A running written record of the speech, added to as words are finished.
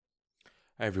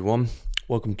Hey everyone,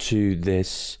 welcome to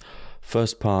this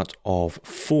first part of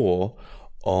 4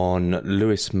 on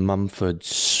Lewis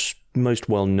Mumford's most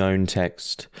well-known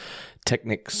text,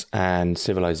 Technics and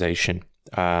Civilization.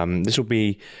 This will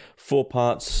be 4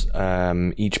 parts.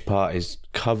 Each part is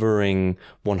covering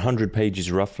 100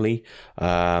 pages roughly,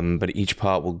 but each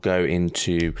part will go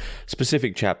into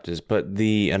specific chapters.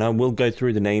 And I will go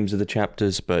through the names of the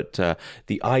chapters, but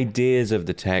the ideas of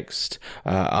the text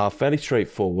are fairly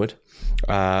straightforward.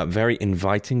 Very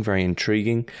inviting, very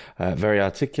intriguing, very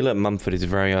articulate. Mumford is a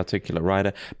very articulate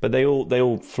writer, but they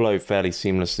all flow fairly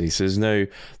seamlessly. So there's no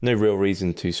real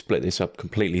reason to split this up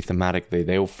completely thematically.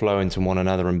 They all flow into one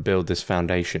another and build this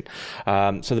foundation.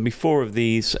 So there'll be 4 of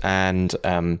these, and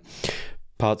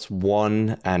parts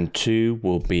 1 and 2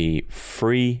 will be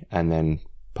free, and then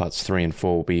parts 3 and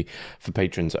 4 will be for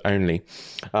patrons only.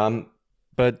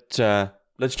 But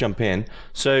let's jump in.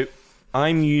 So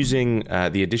I'm using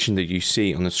the edition that you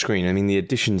see on the screen. I mean, the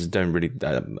editions don't really,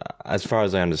 as far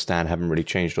as I understand, haven't really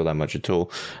changed all that much at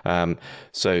all.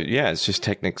 So yeah, it's just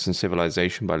Technics and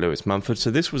Civilization by Lewis Mumford.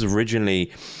 So this was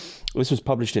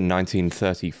published in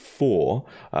 1934.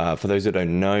 For those that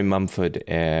don't know, Mumford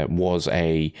was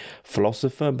a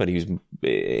philosopher, but he was,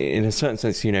 in a certain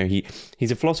sense,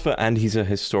 he's a philosopher and he's a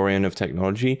historian of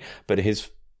technology, but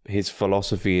his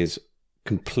philosophy is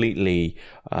completely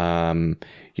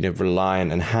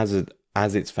reliant and has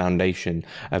as its foundation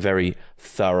a very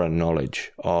thorough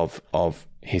knowledge of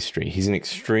history. He's an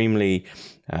extremely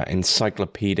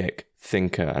encyclopedic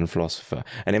thinker and philosopher,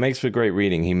 and it makes for great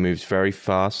reading. He moves very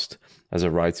fast as a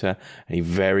writer, and he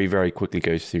very, very quickly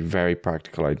goes through very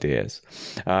practical ideas.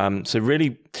 So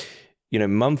really,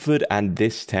 Mumford and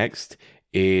this text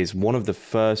is one of the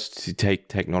first to take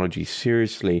technology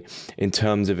seriously in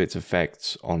terms of its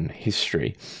effects on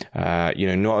history.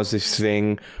 Not as this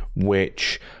thing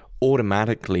which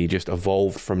automatically just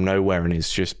evolved from nowhere and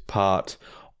is just part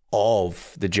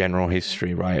of the general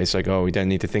history, right? It's like, we don't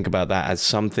need to think about that as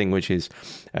something which is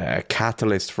a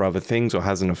catalyst for other things or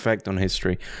has an effect on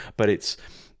history,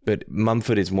 but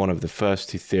Mumford is one of the first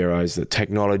to theorize that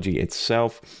technology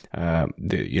itself,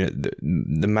 the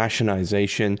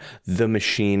machinization, the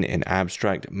machine in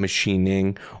abstract,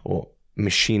 machining or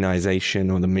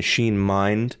machinization, or the machine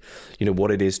mind, what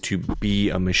it is to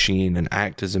be a machine and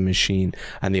act as a machine,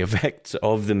 and the effects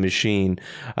of the machine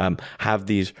have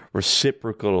these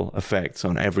reciprocal effects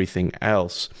on everything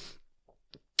else.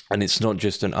 And it's not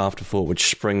just an afterthought which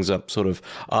springs up sort of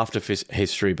after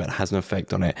history, but has an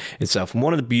effect on it itself. And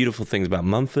one of the beautiful things about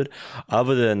Mumford,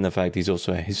 other than the fact he's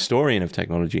also a historian of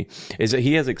technology, is that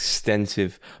he has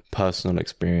extensive personal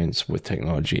experience with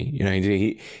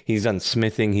technology. He's done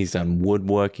smithing, he's done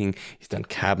woodworking, he's done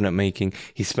cabinet making,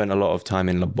 he's spent a lot of time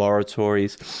in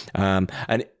laboratories, and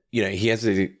he has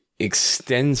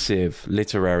extensive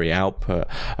literary output,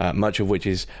 much of which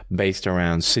is based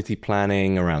around city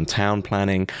planning, around town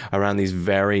planning, around these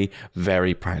very,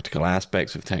 very practical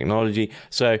aspects of technology.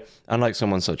 So unlike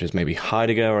someone such as maybe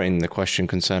Heidegger in The Question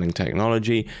Concerning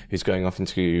Technology, who's going off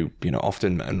into,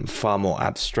 often and far more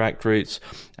abstract routes,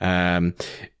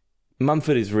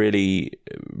 Mumford is really,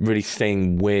 really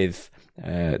staying with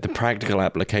the practical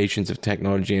applications of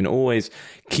technology and always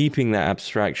keeping that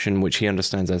abstraction, which he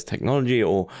understands as technology,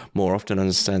 or more often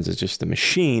understands as just the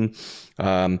machine,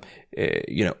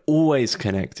 always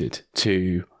connected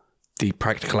to the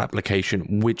practical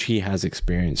application which he has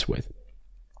experience with.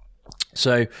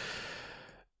 So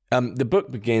the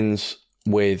book begins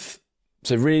with,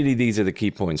 so really these are the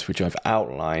key points which I've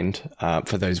outlined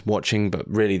for those watching, but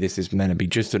really this is meant to be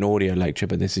just an audio lecture,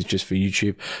 but this is just for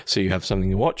YouTube, so you have something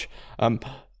to watch.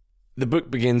 The book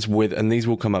begins with, and these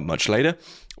will come up much later,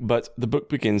 but the book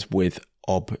begins with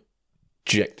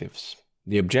objectives.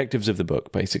 The objectives of the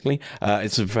book, basically.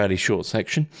 It's a fairly short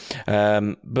section,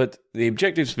 but the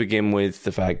objectives begin with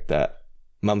the fact that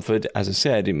Mumford, as I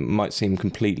said, it might seem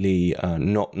completely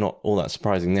not all that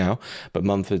surprising now, but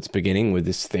Mumford's beginning with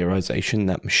this theorization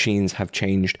that machines have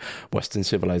changed Western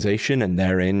civilization, and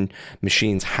therein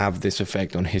machines have this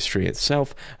effect on history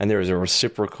itself, and there is a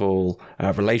reciprocal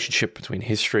relationship between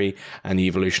history and the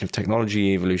evolution of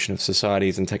technology, evolution of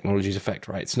societies, and technology's effect,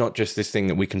 right? It's not just this thing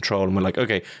that we control and we're like,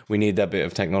 okay, we need that bit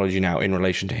of technology now in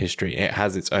relation to history. It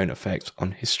has its own effects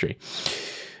on history.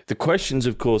 The questions,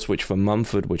 of course, which for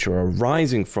Mumford, which are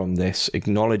arising from this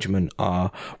acknowledgement are,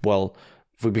 well,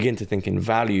 if we begin to think in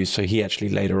values, so he actually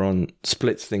later on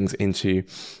splits things into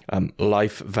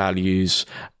life values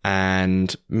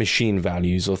and machine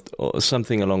values, or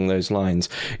something along those lines.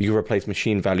 You replace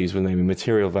machine values with maybe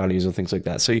material values or things like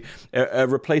that. So a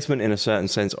replacement in a certain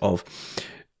sense of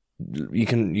you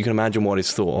can imagine what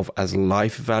is thought of as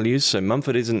life values. So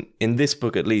Mumford isn't, in this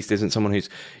book at least, isn't someone who's,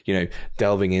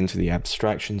 delving into the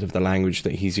abstractions of the language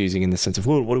that he's using in the sense of,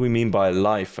 well, what do we mean by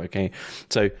life? Okay,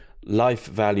 so life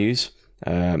values,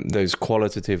 those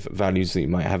qualitative values that you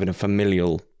might have in a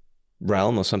familial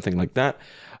realm or something like that.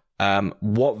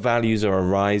 What values are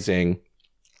arising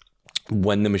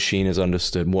when the machine is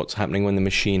understood? What's happening when the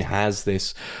machine has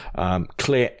this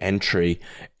clear entry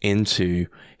into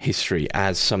history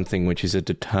as something which is a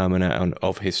determinant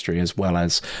of history, as well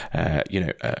as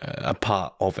a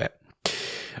part of it.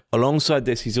 Alongside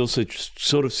this, he's also just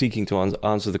sort of seeking to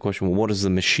answer the question, well, what does the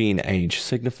machine age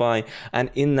signify?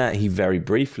 And in that, he very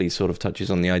briefly sort of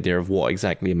touches on the idea of what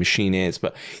exactly a machine is.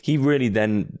 But he really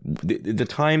then,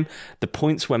 the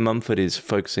points where Mumford is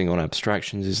focusing on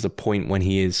abstractions is the point when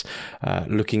he is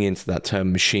looking into that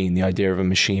term machine, the idea of a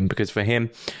machine, because for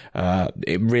him,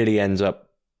 it really ends up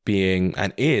being,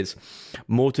 and is,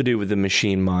 more to do with the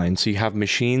machine mind. So you have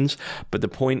machines, but the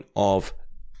point of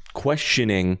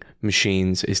questioning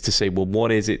machines is to say, well, what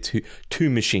is it to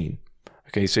machine?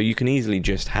 Okay, so you can easily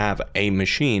just have a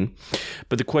machine,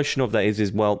 but the question of that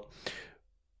is well,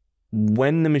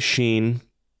 when the machine,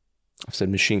 I've said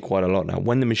machine quite a lot now,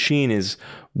 when the machine is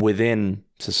within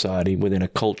society, within a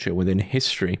culture, within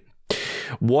history,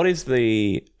 what is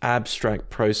the abstract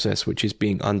process which is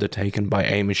being undertaken by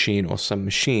a machine or some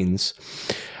machines?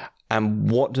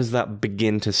 And what does that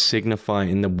begin to signify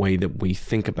in the way that we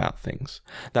think about things?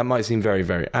 That might seem very,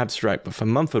 very abstract, but for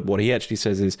Mumford, what he actually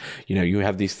says is, you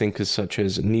have these thinkers such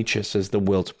as Nietzsche says the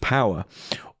will to power,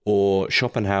 or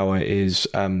Schopenhauer is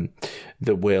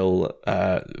the will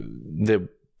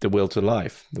to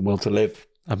life, the will to live.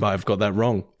 I might have got that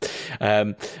wrong.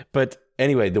 But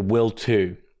anyway, the will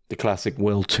to, the classic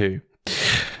will to.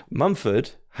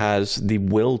 Mumford has the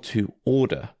will to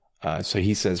order. So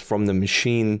he says from the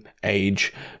machine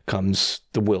age comes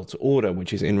the will to order,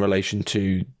 which is in relation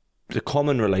to the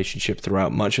common relationship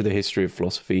throughout much of the history of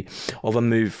philosophy of a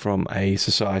move from a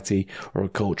society or a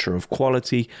culture of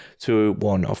quality to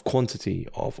one of quantity,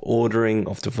 of ordering,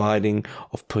 of dividing,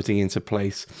 of putting into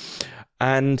place.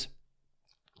 And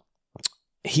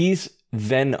he's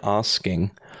then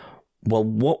asking, well,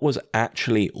 what was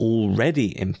actually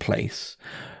already in place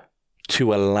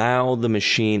to allow the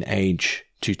machine age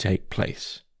to take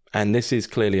place? And this is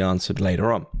clearly answered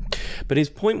later on. But his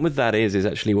point with that is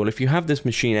actually, well, if you have this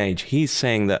machine age, he's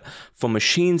saying that for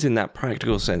machines in that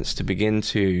practical sense to begin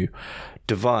to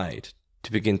divide,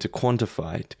 to begin to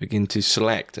quantify, to begin to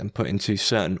select and put into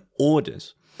certain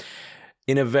orders,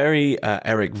 in a very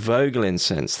Eric Vogelin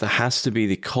sense, there has to be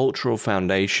the cultural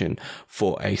foundation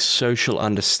for a social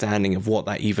understanding of what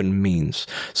that even means.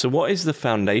 So what is the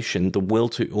foundation, the will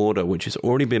to order, which has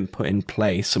already been put in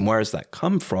place, and where has that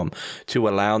come from to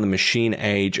allow the machine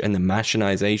age and the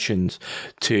machinizations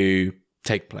to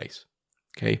take place?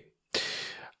 Okay.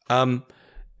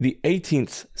 The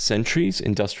 18th century's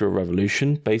Industrial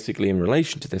Revolution, basically in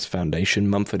relation to this foundation,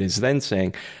 Mumford is then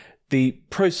saying, the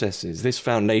processes, this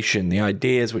foundation, the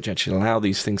ideas which actually allow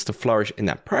these things to flourish in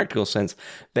that practical sense,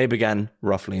 they began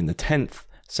roughly in the 10th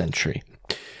century.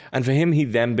 And for him, he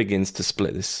then begins to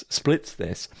splits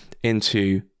this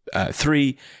into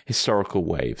three historical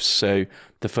waves. So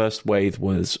the first wave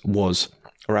was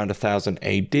around 1000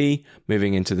 AD,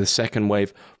 moving into the second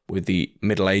wave with the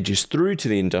Middle Ages through to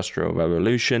the Industrial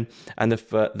Revolution, and the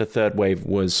third wave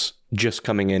was just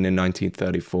coming in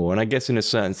 1934. And I guess in a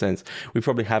certain sense, we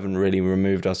probably haven't really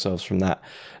removed ourselves from that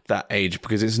age,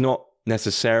 because it's not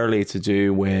necessarily to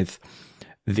do with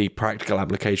the practical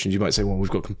applications. You might say, well, we've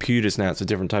got computers now, it's a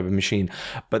different type of machine.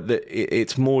 But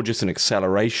it's more just an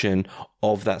acceleration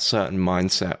of that certain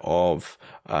mindset of,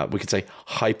 we could say,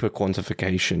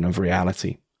 hyper-quantification of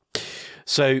reality.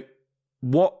 So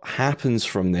what happens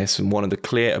from this, and one of the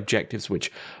clear objectives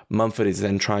which Mumford is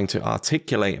then trying to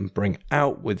articulate and bring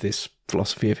out with this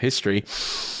philosophy of history,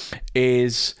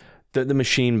 is that the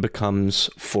machine becomes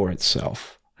for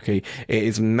itself. Okay, it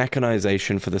is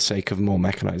mechanization for the sake of more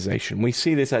mechanization. We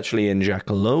see this actually in Jacques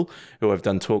Ellul, who I've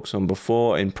done talks on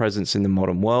before, in Presence in the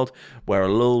Modern World, where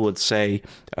Ellul would say,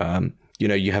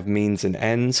 you have means and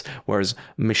ends, whereas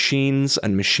machines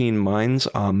and machine minds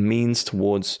are means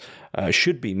towards,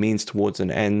 should be means towards an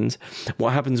end.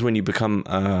 What happens when you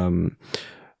become,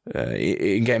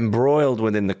 get embroiled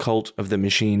within the cult of the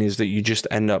machine is that you just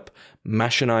end up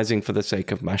machinizing for the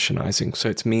sake of machinizing. So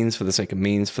it's means for the sake of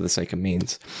means for the sake of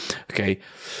means. Okay.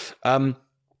 Now,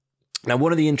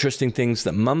 one of the interesting things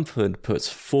that Mumford puts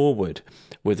forward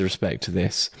with respect to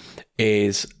this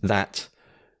is that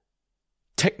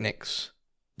Technics,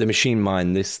 the machine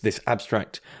mind, this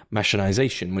abstract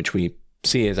machinization, which we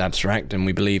see as abstract and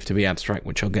we believe to be abstract,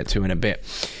 which I'll get to in a bit.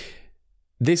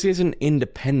 This isn't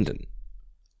independent.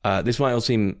 That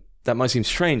might seem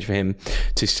strange for him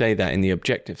to say that in the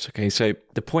objectives. Okay, so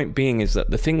the point being is that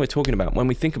the thing we're talking about when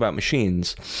we think about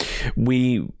machines,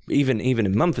 we even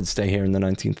in Mumford's day here in the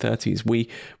 1930s, we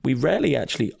rarely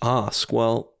actually ask,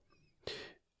 well,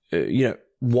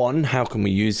 one, how can we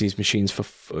use these machines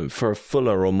for a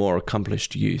fuller or more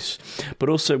accomplished use? But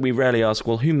also, we rarely ask,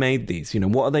 well, who made these?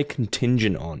 What are they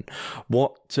contingent on?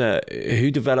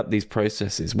 Who developed these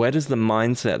processes? Where does the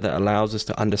mindset that allows us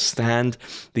to understand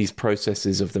these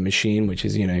processes of the machine, which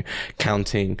is,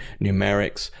 counting,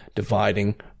 numerics,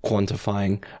 dividing,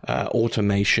 quantifying,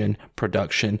 automation,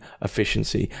 production,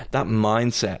 efficiency, that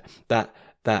mindset, that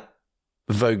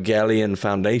Vogelian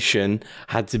foundation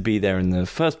had to be there in the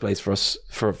first place for us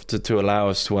to allow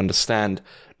us to understand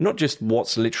not just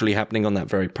what's literally happening on that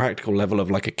very practical level of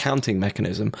like a counting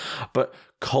mechanism, but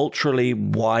culturally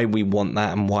why we want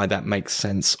that and why that makes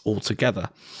sense altogether.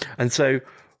 And so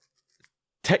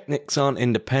techniques aren't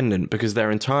independent because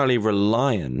they're entirely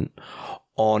reliant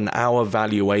on our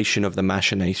valuation of the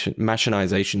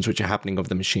machinizations which are happening of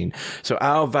the machine. So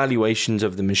our valuations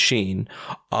of the machine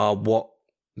are what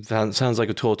sounds like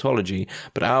a tautology,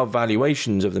 but our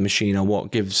valuations of the machine are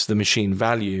what gives the machine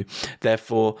value.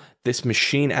 Therefore, this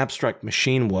abstract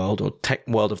machine world or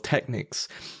world of technics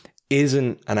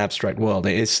isn't an abstract world.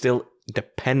 It is still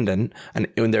dependent, and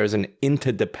there is an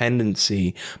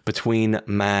interdependency between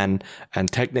man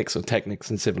and technics, or technics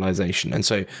and civilization. And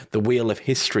so the wheel of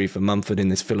history for Mumford in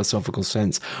this philosophical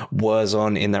sense was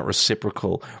on in that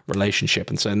reciprocal relationship.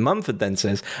 And so Mumford then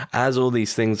says, as all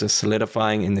these things are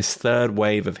solidifying in this third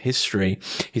wave of history,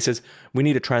 he says, we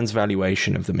need a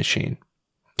transvaluation of the machine.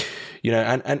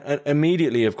 And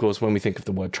immediately, of course, when we think of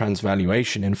the word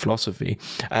transvaluation in philosophy,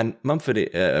 and Mumford,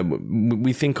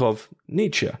 we think of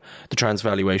Nietzsche, the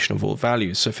transvaluation of all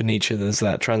values. So for Nietzsche, there's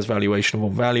that transvaluation of all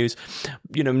values.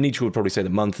 Nietzsche would probably say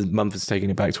that Mumford's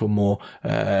taking it back to a more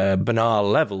banal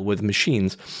level with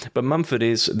machines. But Mumford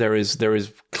there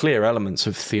is clear elements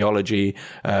of theology,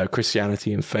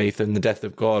 Christianity and faith, and the death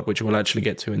of God, which we'll actually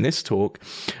get to in this talk,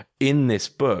 in this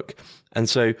book. And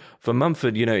so for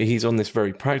Mumford, he's on this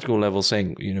very practical level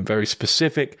saying, very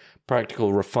specific,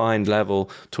 practical, refined level,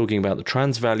 talking about the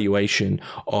transvaluation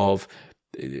of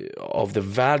the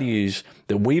values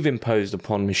that we've imposed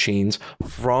upon machines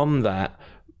from that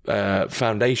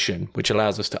foundation, which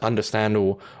allows us to understand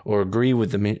or agree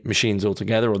with the machines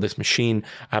altogether, or this machine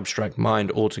abstract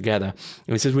mind altogether.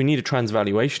 And he says we need a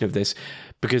transvaluation of this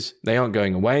because they aren't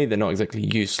going away. They're not exactly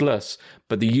useless,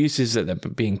 but the uses that they're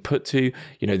being put to,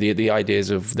 the ideas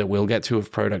that we'll get to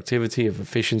of productivity, of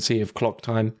efficiency, of clock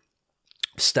time,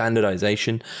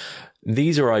 standardization.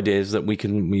 These are ideas that we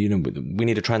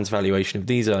need a transvaluation of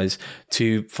these eyes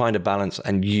to find a balance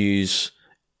and use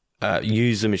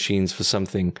the machines for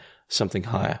something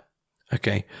higher.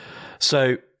 Okay,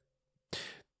 so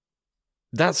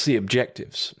that's the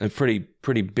objectives, and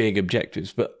pretty big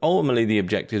objectives. But ultimately, the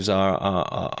objectives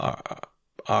are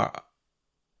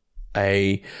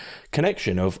a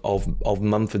connection of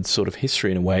Mumford's sort of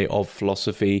history in a way of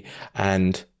philosophy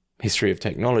and history of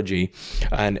technology,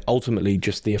 and ultimately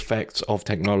just the effects of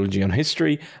technology on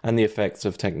history and the effects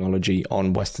of technology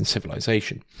on Western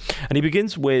civilization. And he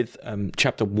begins with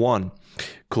chapter 1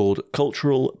 called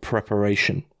Cultural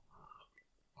Preparation.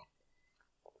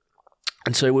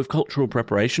 And so with cultural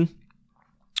preparation,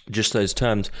 just those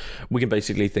terms, we can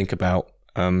basically think about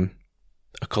a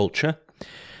culture,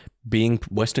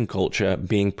 Western culture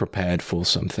being prepared for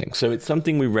something. So it's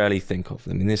something we rarely think of.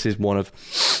 I mean, this is one of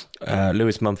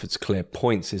Lewis Mumford's clear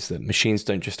points, is that machines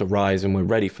don't just arise and we're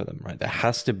ready for them, right? There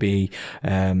has to be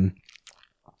a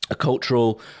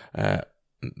cultural,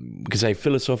 we could say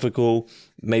philosophical,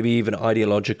 maybe even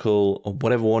ideological, or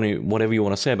whatever you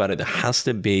want to say about it. There has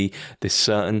to be this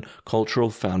certain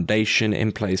cultural foundation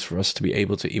in place for us to be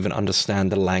able to even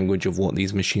understand the language of what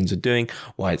these machines are doing,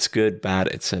 why it's good, bad,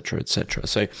 etc., etc.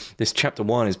 So this chapter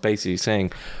 1 is basically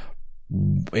saying,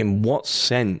 in what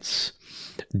sense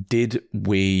did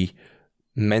we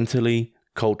mentally,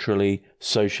 culturally,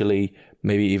 socially,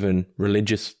 maybe even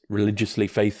religiously,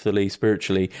 faithfully,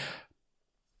 spiritually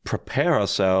prepare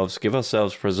ourselves, give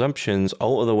ourselves presumptions,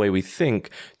 alter the way we think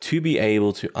to be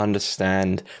able to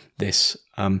understand this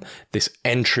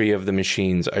entry of the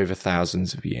machines over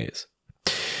thousands of years.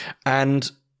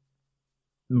 And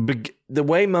the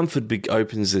way Mumford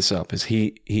opens this up is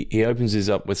he opens this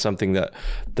up with something that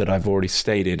I've already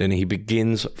stated, and he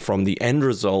begins from the end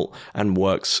result and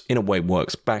works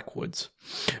backwards.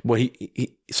 Well,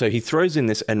 he throws in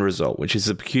this end result, which is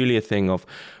a peculiar thing of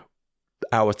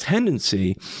our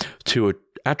tendency to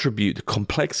attribute the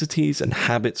complexities and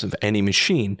habits of any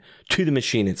machine to the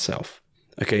machine itself,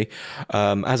 okay,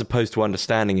 as opposed to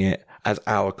understanding it as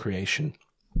our creation.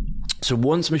 So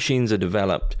once machines are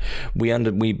developed, we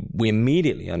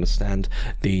immediately understand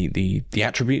the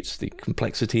attributes, the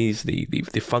complexities, the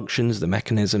functions, the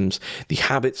mechanisms, the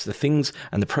habits, the things,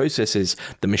 and the processes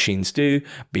the machines do,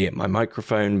 be it my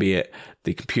microphone, be it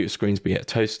the computer screens, be it a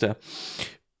toaster.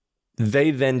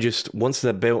 They then just, once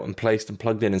they're built and placed and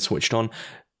plugged in and switched on,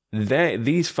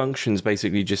 these functions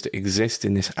basically just exist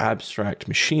in this abstract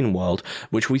machine world,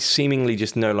 which we seemingly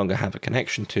just no longer have a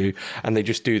connection to, and they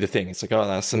just do the thing. It's like, oh,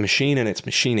 that's the machine and it's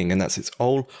machining, and that's its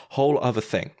whole other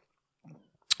thing.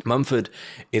 Mumford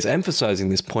is emphasizing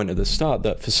this point at the start,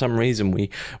 that for some reason we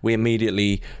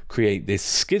immediately create this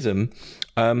schism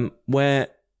where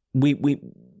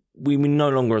we no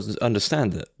longer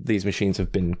understand that these machines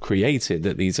have been created,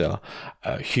 that these are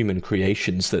human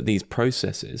creations, that these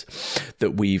processes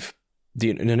that we've,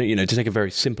 to take a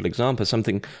very simple example,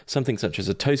 something such as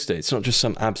a toaster, it's not just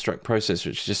some abstract process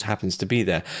which just happens to be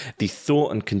there. The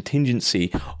thought and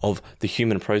contingency of the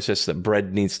human process that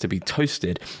bread needs to be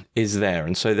toasted is there.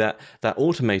 And so that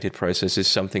automated process is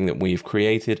something that we've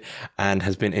created and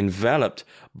has been enveloped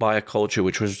by a culture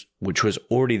which was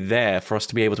already there for us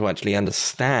to be able to actually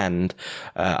understand,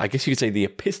 I guess you could say, the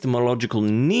epistemological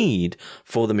need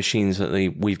for the machines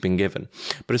that we've been given.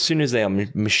 But as soon as they are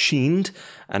machined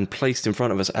and placed in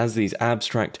front of us as these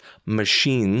abstract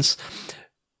machines,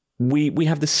 we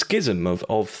have the schism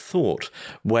of thought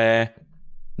where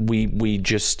we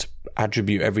just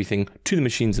attribute everything to the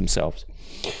machines themselves.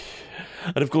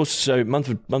 And of course, so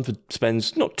Mumford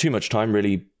spends not too much time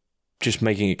really just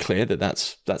making it clear that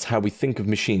that's how we think of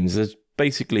machines. There's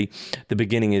basically, the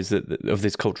beginning is of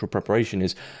this cultural preparation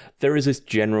is there is this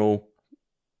general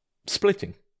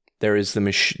splitting. There is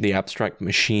the abstract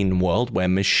machine world where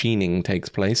machining takes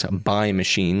place by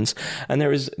machines, and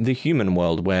there is the human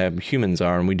world where humans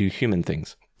are and we do human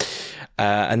things.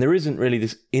 And there isn't really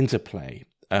this interplay.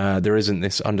 There isn't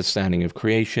this understanding of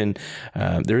creation.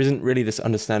 There isn't really this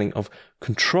understanding of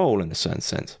control in a certain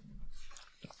sense.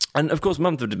 And of course,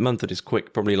 Mumford is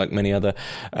quick, probably like many other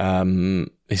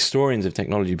historians of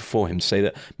technology before him, to say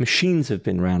that machines have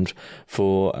been around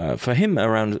for him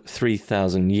around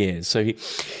 3,000 years. So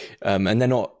and they're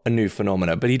not a new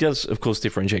phenomena, but he does, of course,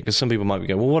 differentiate, because some people might be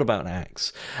going, well, what about an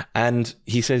axe? And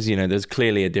he says, there's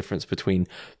clearly a difference between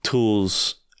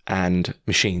tools and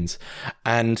machines.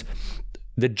 And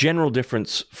the general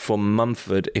difference for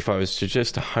Mumford, if I was to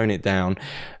just hone it down,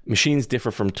 machines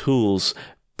differ from tools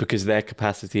because their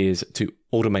capacity is to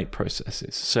automate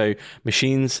processes. So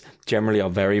machines generally are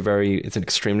very, very, it's an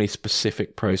extremely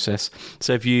specific process.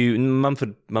 So if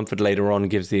Mumford later on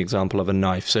gives the example of a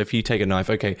knife. So if you take a knife,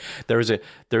 okay,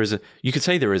 you could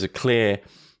say there is a clear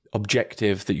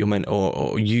objective that you're meant,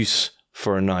 or use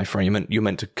for a knife, right? You're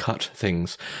meant to cut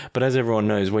things. But as everyone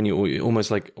knows, when you almost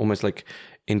like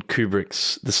in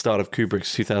the start of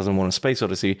Kubrick's 2001: A Space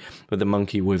Odyssey, with the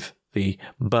monkey with the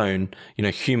bone,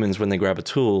 humans, when they grab a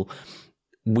tool,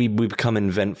 we become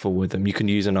inventful with them. You can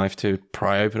use a knife to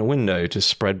pry open a window, to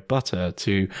spread butter,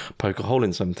 to poke a hole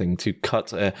in something, to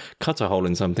cut a hole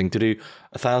in something, to do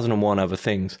 1,001 other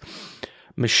things.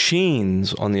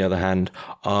 Machines, on the other hand,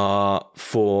 are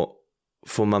for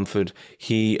Mumford,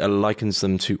 he likens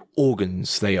them to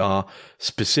organs. They are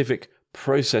specific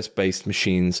process-based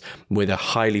machines with a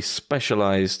highly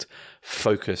specialized,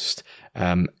 focused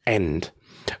end.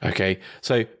 Okay,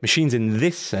 so machines in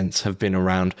this sense have been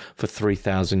around for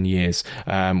 3,000 years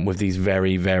with these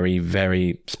very, very,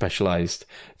 very specialized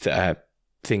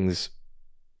things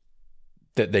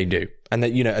that they do, and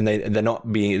that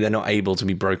they're not able to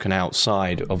be broken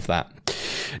outside of that.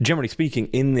 Generally speaking,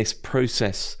 in this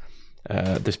process,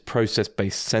 this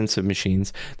process-based sense of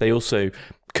machines, they also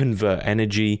convert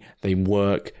energy, they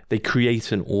work, they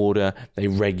create an order, they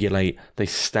regulate, they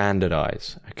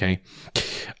standardize. Okay,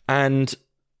 and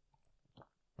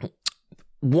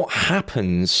what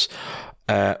happens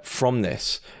from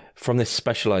this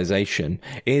specialization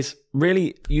is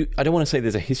really, I don't want to say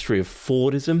there's a history of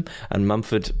Fordism, and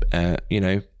Mumford,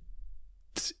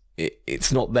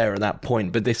 it's not there at that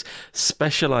point, but this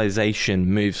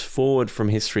specialization moves forward from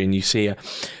history, and you see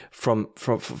from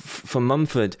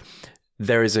Mumford,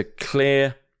 there is a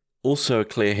clear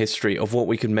history of what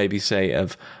we could maybe say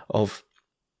of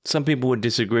some people would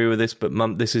disagree with this, but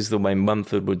this is the way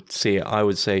Mumford would see it. I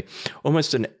would say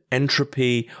almost an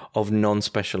entropy of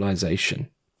non-specialization.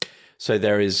 So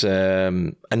there is a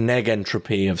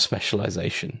neg-entropy of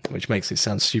specialization, which makes it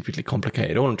sound stupidly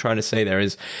complicated. All I'm trying to say there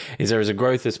is there is a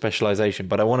growth of specialization,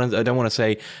 but I don't want to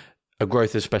say a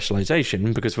growth of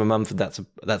specialization, because for Mumford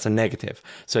that's a negative.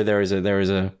 So there is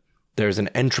an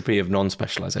entropy of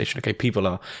non-specialization. Okay, people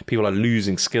are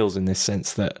losing skills in this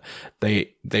sense that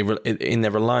they in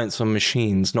their reliance on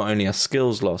machines, not only are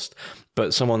skills lost,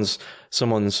 but someone's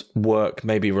work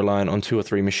may be reliant on 2 or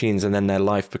 3 machines, and then their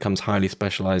life becomes highly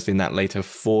specialized in that later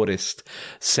Fordist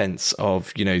sense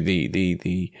of, you know,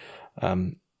 the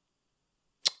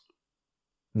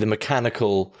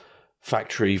mechanical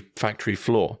factory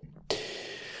floor.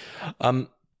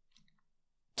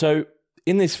 So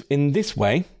in this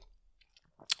way,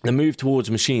 the move towards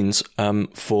machines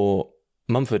for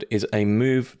Mumford is a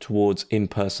move towards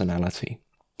impersonality.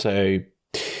 So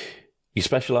you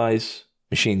specialize,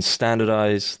 machines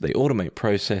standardize, they automate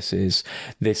processes.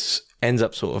 This ends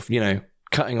up sort of, you know,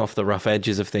 cutting off the rough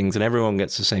edges of things, and everyone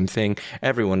gets the same thing.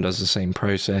 Everyone does the same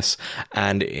process,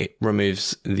 and it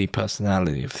removes the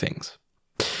personality of things.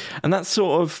 And that's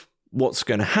sort of what's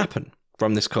going to happen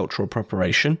from this cultural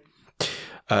preparation.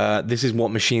 This is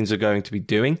what machines are going to be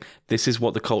doing. This is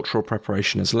what the cultural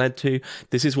preparation has led to.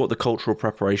 This is what the cultural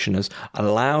preparation has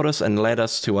allowed us and led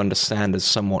us to understand as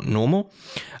somewhat normal.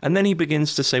 And then he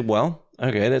begins to say, well,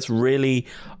 okay, let's really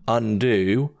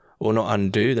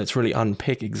let's really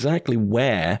unpick exactly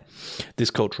where this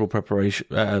cultural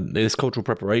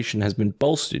preparation has been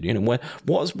bolstered. You know,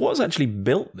 what has actually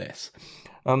built this?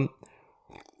 And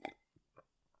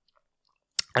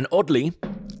oddly,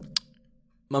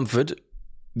 Mumford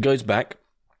goes back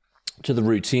to the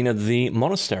routine of the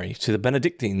monastery, to the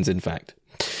Benedictines, in fact.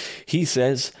 He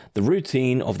says the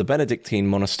routine of the Benedictine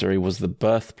monastery was the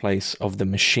birthplace of the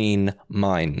machine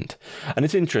mind. And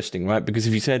it's interesting, right? Because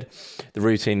if you said the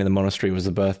routine of the monastery was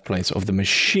the birthplace of the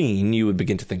machine, you would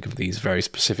begin to think of these very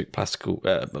specific practical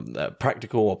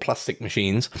or plastic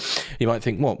machines. You might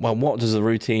think, what does the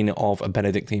routine of a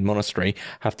Benedictine monastery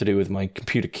have to do with my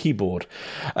computer keyboard?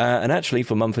 And actually,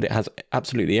 for Mumford, it has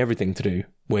absolutely everything to do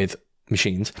with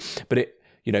machines. But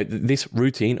this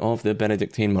routine of the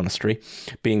Benedictine monastery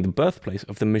being the birthplace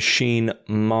of the machine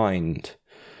mind.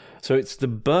 So it's the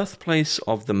birthplace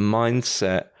of the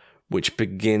mindset which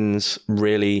begins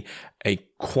really a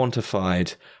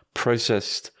quantified,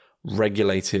 processed,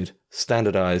 regulated,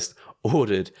 standardized,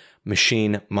 ordered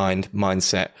machine mind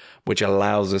mindset, which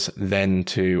allows us then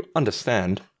to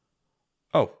understand,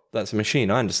 oh, that's a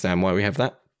machine. I understand why we have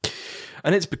that.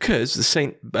 And it's because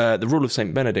the rule of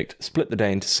Saint Benedict split the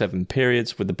day into 7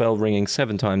 periods, with the bell ringing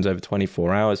 7 times over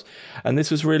 24 hours. And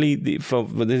this was really,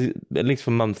 at least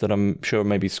for Mumford, I'm sure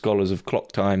maybe scholars of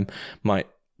clock time might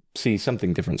see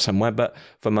something different somewhere. But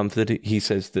for Mumford, he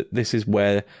says that this is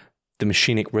where the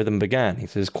machinic rhythm began. He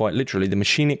says quite literally, the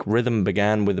machinic rhythm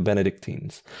began with the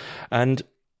Benedictines. And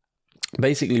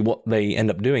basically what they end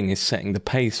up doing is setting the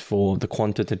pace for the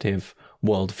quantitative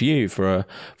worldview, for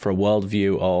a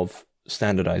worldview of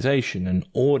standardization and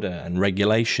order and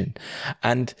regulation.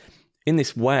 And in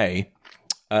this way,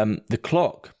 the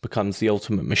clock becomes the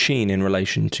ultimate machine in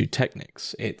relation to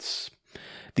Technics. It's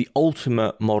the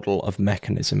ultimate model of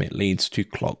mechanism. It leads to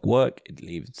clockwork. It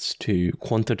leads to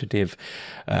quantitative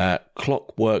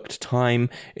clockworked time.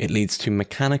 It leads to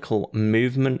mechanical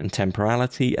movement and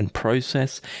temporality and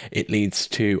process. It leads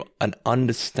to an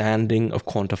understanding of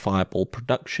quantifiable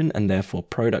production and therefore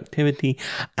productivity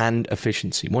and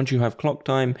efficiency. Once you have clock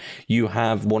time, you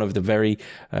have one of the very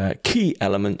key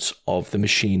elements of the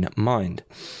machine mind.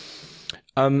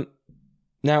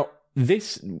 Now,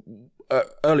 this...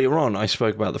 earlier on, I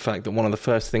spoke about the fact that one of the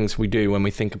first things we do when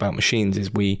we think about machines is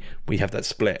we have that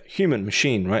split. Human,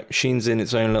 machine, right? Machine's in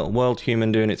its own little world,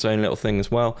 human doing its own little thing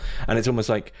as well. And it's almost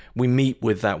like we meet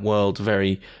with that world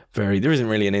very, very... There isn't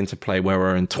really an interplay where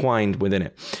we're entwined within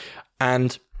it.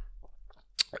 And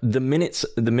the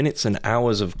minutes and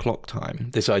hours of clock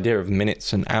time, this idea of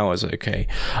minutes and hours,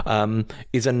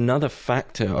 is another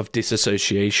factor of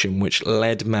disassociation which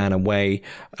led man away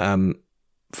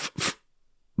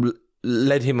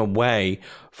led him away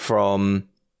from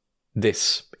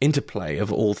this interplay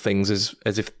of all things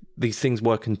as if these things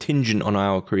were contingent on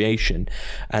our creation,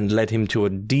 and led him to a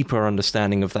deeper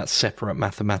understanding of that separate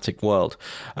mathematic world.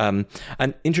 And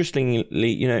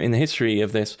interestingly, in the history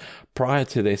of this, prior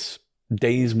to this,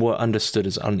 days were understood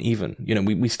as uneven.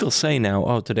 We still say now,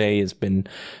 oh, today's been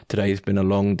a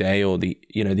long day, or the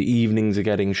evenings are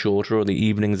getting shorter, or the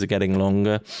evenings are getting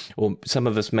longer, or some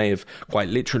of us may have quite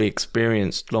literally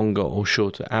experienced longer or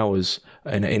shorter hours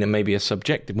in maybe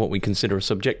what we consider a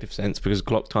subjective sense, because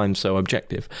clock time's so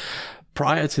objective.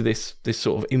 Prior to this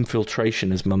sort of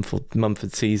infiltration, as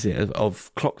Mumford sees it,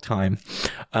 of clock time,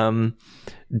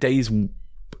 days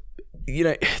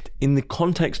in the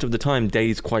context of the time,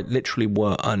 days quite literally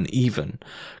were uneven.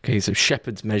 Okay, so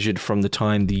shepherds measured from the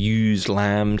time the ewes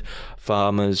lambed,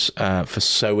 farmers for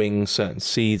sowing certain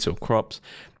seeds or crops.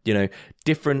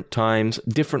 Different times,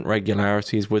 different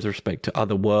regularities with respect to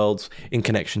other worlds in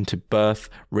connection to birth,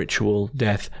 ritual,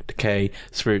 death, decay,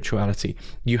 spirituality.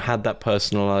 You had that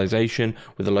personalization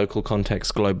with the local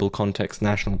context, global context,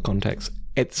 national context,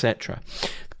 etc.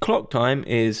 Clock time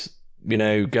is, you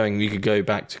could go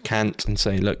back to Kant and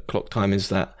say, look, clock time is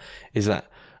that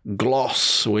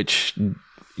gloss, which,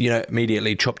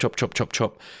 immediately chop, chop, chop, chop,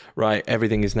 chop, right?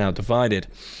 Everything is now divided.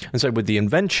 And so with the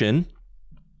invention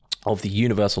of the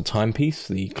universal timepiece,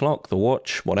 the clock, the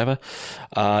watch, whatever,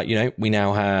 we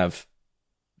now have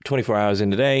 24 hours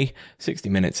in a day,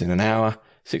 60 minutes in an hour,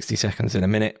 60 seconds in a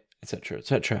minute, etc.,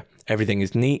 etc. Everything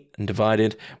is neat and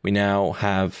divided. We now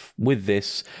have, with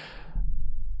this,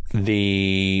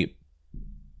 the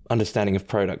understanding of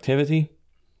productivity,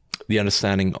 the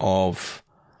understanding of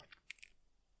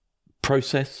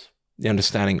process, the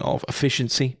understanding of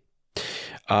efficiency.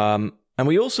 And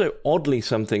we also, oddly,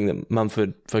 something that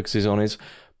Mumford focuses on is,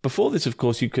 before this, of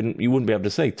course, you wouldn't be able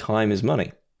to say time is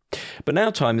money. But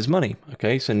now time is money,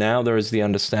 okay? So now there is the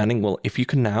understanding, well, if you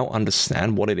can now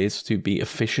understand what it is to be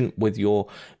efficient with your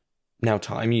now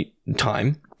time,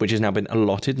 which has now been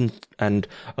allotted and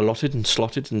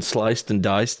slotted and sliced and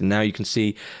diced, and now you can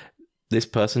see this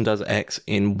person does X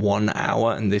in 1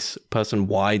 hour, and this person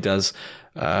Y does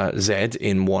Z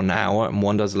in 1 hour, and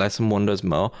one does less and one does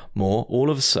more. All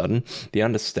of a sudden, the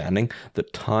understanding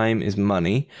that time is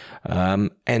money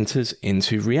enters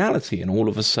into reality, and all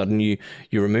of a sudden you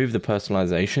remove the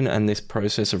personalization, and this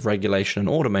process of regulation and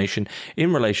automation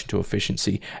in relation to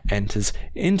efficiency enters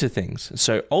into things.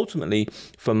 So ultimately,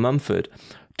 for Mumford,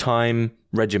 time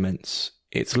regiments.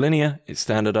 It's linear, it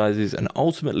standardizes, and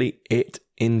ultimately it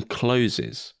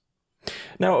encloses.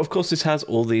 Now, of course, this has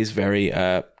all these very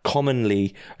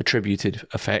commonly attributed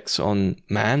effects on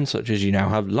man, such as you now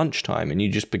have lunchtime and you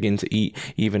just begin to eat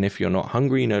even if you're not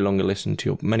hungry.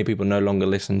 Many people no longer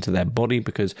listen to their body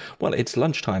because, well, it's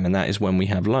lunchtime and that is when we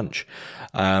have lunch.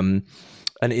 And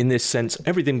in this sense,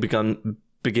 everything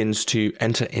begins to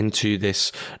enter into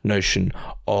this notion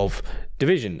of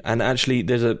division. And actually,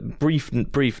 there's a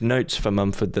brief notes for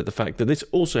Mumford that the fact that this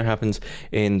also happens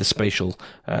in the spatial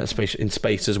in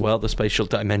space as well, the spatial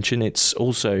dimension, it's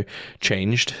also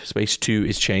changed. Space 2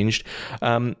 is changed,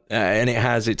 and it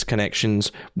has its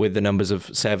connections with the numbers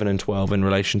of 7 and 12 in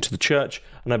relation to the church.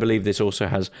 And I believe this also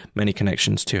has many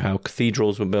connections to how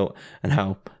cathedrals were built and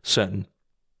how certain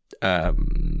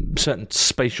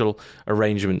spatial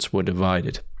arrangements were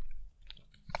divided.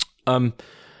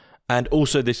 And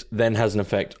also this then has an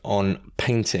effect on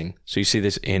painting. So you see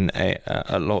this in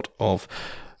a lot of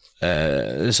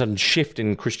a sudden shift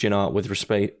in Christian art with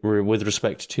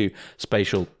respect to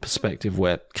spatial perspective,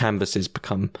 where canvases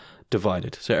become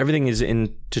divided. So everything is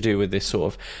to do with this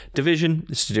sort of division.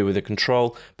 It's to do with the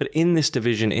control. But in this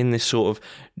division, in this sort of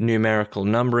numerical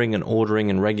numbering and ordering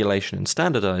and regulation and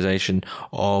standardization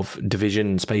of division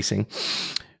and spacing,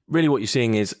 really what you're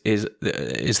seeing is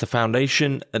the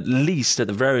foundation, at the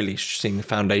very least, you're seeing the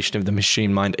foundation of the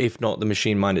machine mind, if not the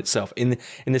machine mind itself, in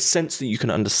the sense that you can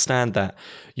understand that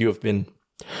you have been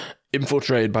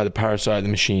infiltrated by the parasite of the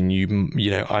machine,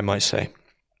 I might say.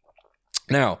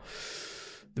 Now,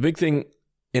 the big thing,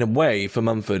 in a way, for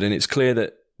Mumford, and it's clear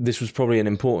that this was probably an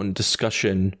important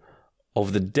discussion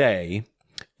of the day,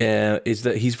 is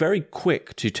that he's very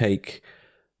quick to take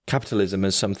capitalism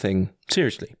as something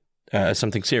seriously.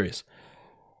 Something serious.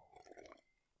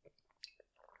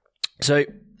 So,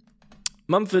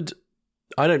 Mumford,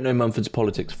 I don't know Mumford's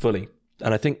politics fully,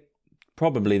 and I think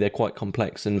probably they're quite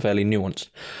complex and fairly nuanced.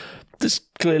 There's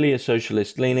clearly a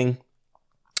socialist leaning,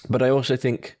 but I also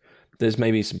think there's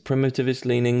maybe some primitivist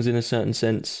leanings in a certain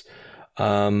sense,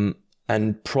 and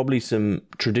probably some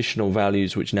traditional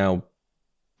values which now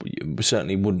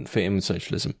certainly wouldn't fit in with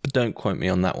socialism, but don't quote me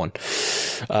on that one.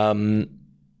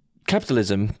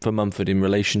 Capitalism for Mumford in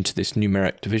relation to this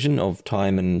numeric division of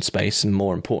time and space, and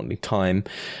more importantly time,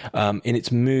 in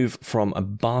its move from a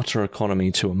barter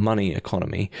economy to a money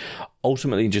economy,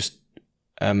 ultimately just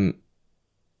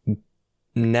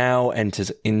now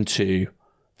enters into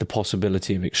the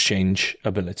possibility of exchange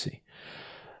ability.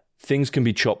 Things can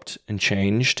be chopped and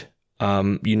changed.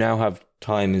 You now have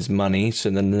time is money.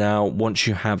 So then now, once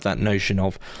you have that notion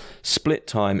of split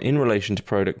time in relation to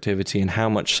productivity and how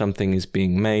much something is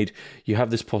being made, you have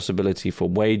this possibility for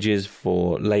wages,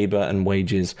 for labor and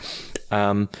wages.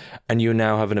 And you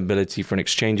now have an ability for an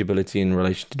exchangeability in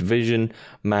relation to division.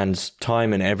 Man's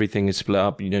time and everything is split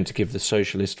up. To give the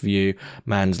socialist view,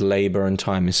 man's labor and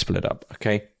time is split up.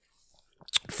 Okay.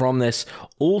 From this,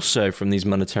 also from these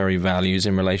monetary values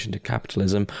in relation to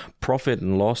capitalism, profit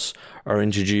and loss are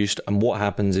introduced. And what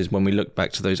happens is when we look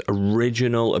back to those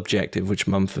original objectives which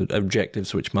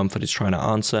Mumford is trying to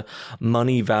answer,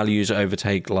 money values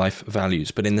overtake life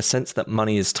values. But in the sense that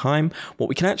money is time, what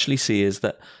we can actually see is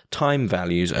that time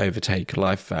values overtake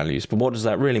life values. But what does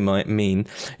that really mean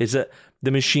is that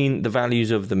the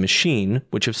values of the machine,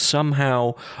 which have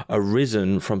somehow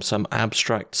arisen from some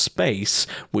abstract space,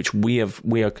 which we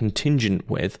are contingent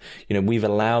with, we've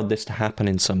allowed this to happen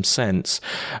in some sense,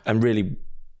 and really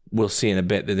we'll see in a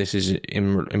bit that this is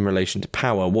in relation to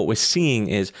power. What we're seeing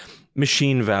is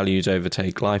machine values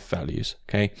overtake life values.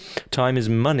 Okay, time is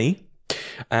money,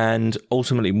 and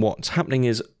ultimately what's happening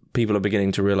is people are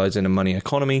beginning to realize in a money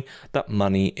economy that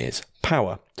money is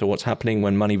power. So what's happening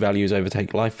when money values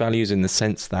overtake life values, in the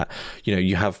sense that,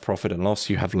 you have profit and loss,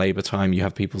 you have labor time, you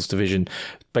have people's division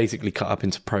basically cut up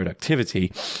into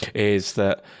productivity, is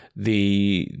that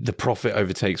the profit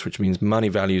overtakes, which means money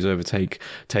values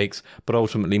takes, but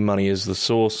ultimately money is the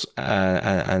source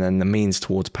and then the means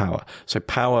towards power. So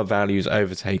power values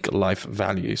overtake life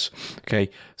values. Okay,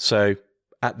 so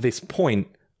at this point,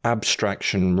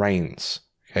 abstraction reigns.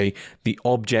 Okay, the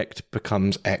object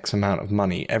becomes X amount of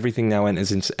money. Everything now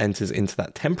enters into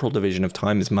that temporal division of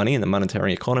time as money in the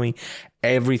monetary economy.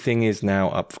 Everything is now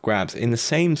up for grabs, in the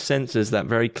same sense as that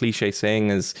very cliche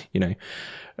saying as,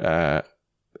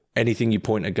 anything you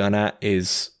point a gun at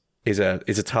is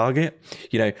a target.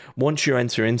 Once you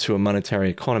enter into a monetary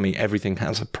economy, everything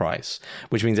has a price,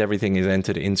 which means everything is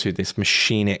entered into this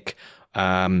machinic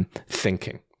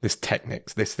thinking, this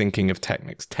technics, this thinking of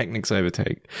technics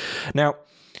overtake. Now,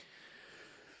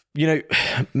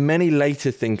 many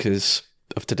later thinkers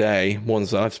of today,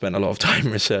 ones that I've spent a lot of time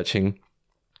researching,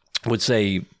 would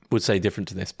say different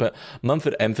to this. But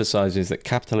Mumford emphasizes that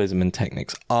capitalism and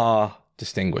technics are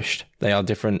distinguished. They are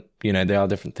different, they are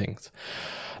different things.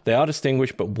 They are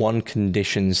distinguished, but one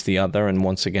conditions the other. And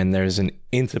once again, there is an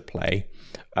interplay,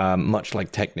 much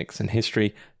like technics and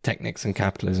history, technics and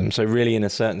capitalism. So really, in a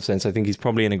certain sense, I think he's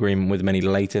probably in agreement with many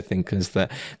later thinkers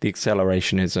that the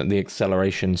acceleration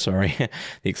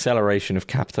of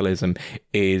capitalism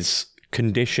is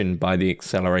conditioned by the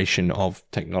acceleration of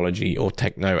technology or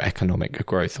techno-economic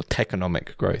growth or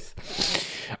techonomic growth.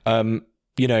 And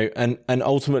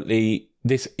ultimately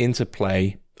this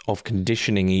interplay of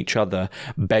conditioning each other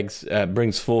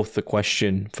brings forth the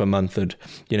question for Mumford,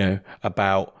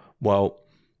 about, well,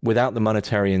 without the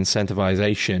monetary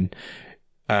incentivization,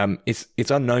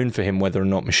 it's unknown for him whether or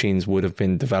not machines would have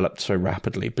been developed so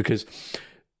rapidly, because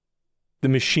the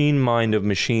machine mind of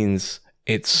machines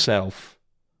itself,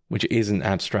 which isn't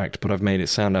abstract, but I've made it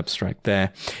sound abstract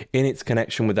there, in its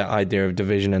connection with that idea of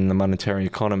division and the monetary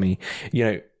economy,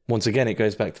 once again, it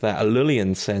goes back to that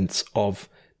Lullian sense of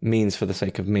means for the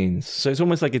sake of means. So it's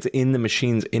almost like it's in the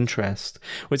machine's interest,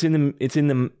 or it's in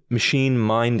the machine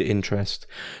mind interest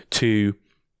to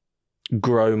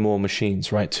grow more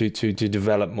machines, right? To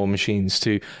develop more machines,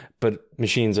 but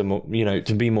machines are more,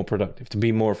 to be more productive, to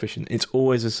be more efficient. It's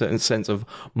always a certain sense of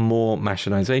more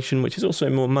machinization, which is also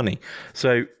more money.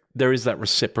 So there is that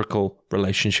reciprocal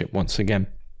relationship once again.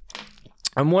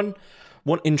 And one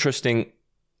interesting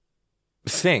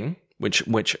thing, which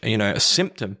a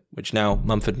symptom which now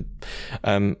Mumford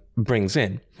brings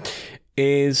in,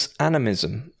 is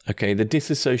animism. Okay, the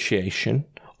disassociation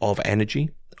of energy,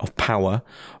 of power,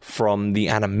 from the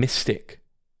animistic.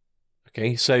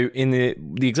 Okay, so in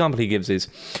the example he gives is,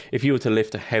 if you were to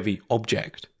lift a heavy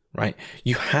object, right,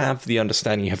 you have the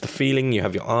understanding, you have the feeling, you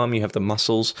have your arm, you have the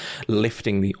muscles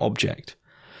lifting the object.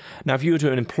 Now, if you were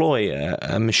to employ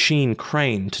a machine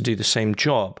crane to do the same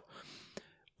job,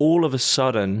 all of a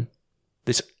sudden,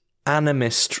 this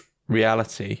animist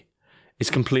reality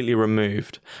is completely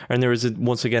removed. And there is,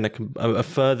 once again, a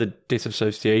further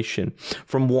disassociation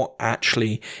from what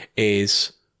actually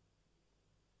is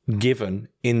given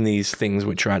in these things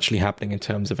which are actually happening in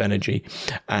terms of energy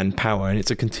and power. And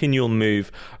it's a continual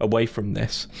move away from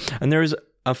this. And there is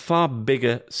a far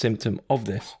bigger symptom of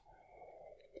this,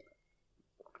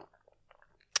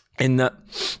 in that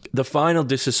the final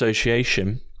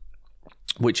disassociation,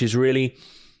 which is really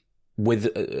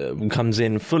comes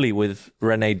in fully with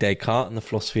René Descartes and the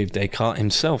philosophy of Descartes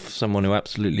himself, someone who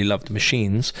absolutely loved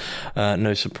machines,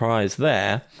 no surprise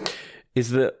there, is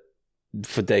that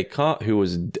for Descartes, who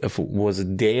was a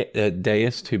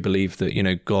deist who believed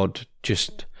that, God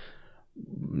just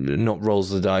not rolls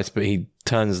the dice, but he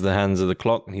turns the hands of the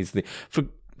clock, and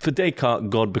for Descartes,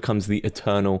 God becomes the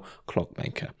eternal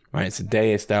clockmaker, right? It's a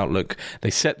deist outlook. They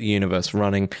set the universe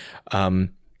running, and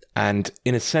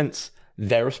in a sense,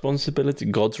 their responsibility,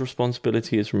 God's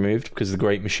responsibility, is removed because the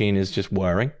great machine is just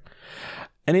whirring.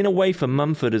 And in a way, for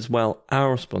Mumford as well,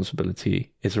 our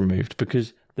responsibility is removed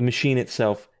because the machine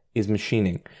itself is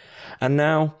machining. And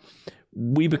now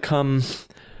we become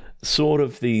sort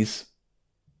of these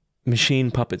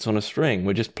machine puppets on a string.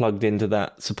 We're just plugged into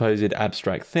that supposed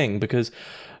abstract thing, because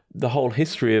the whole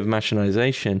history of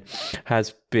machinization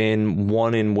has been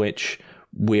one in which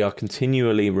we are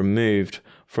continually removed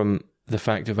from the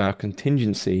fact of our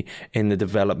contingency in the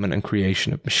development and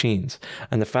creation of machines.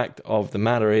 And the fact of the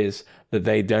matter is that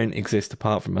they don't exist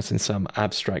apart from us in some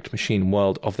abstract machine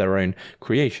world of their own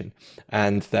creation.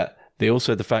 And that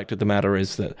the fact of the matter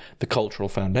is that the cultural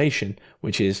foundation,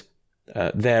 which is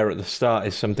there at the start,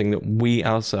 is something that we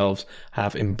ourselves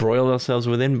have embroiled ourselves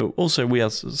within, but also we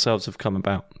ourselves have come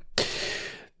about.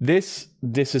 This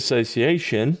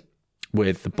disassociation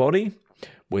with the body,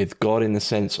 with God in the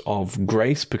sense of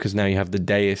grace, because now you have the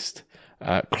deist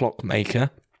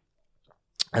clockmaker,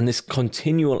 and this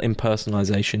continual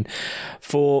impersonalization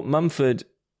for Mumford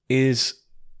is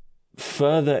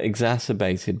further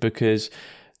exacerbated because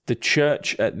the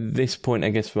church at this point, I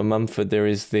guess for Mumford, there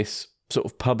is this sort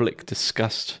of public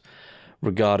disgust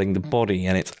regarding the body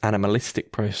and its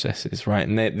animalistic processes, right?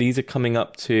 And these are coming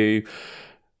up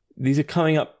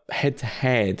head to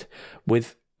head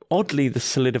with, oddly, the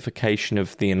solidification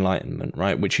of the Enlightenment,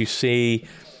 right? Which you see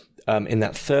in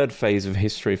that third phase of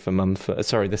history for Mumford.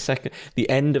 The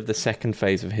end of the second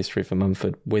phase of history for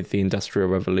Mumford with the Industrial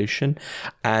Revolution,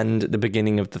 and the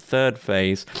beginning of the third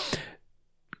phase.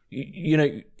 You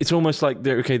know, it's almost like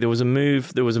there was a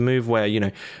move where, you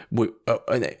know,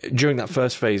 during that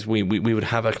first phase, we would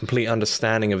have a complete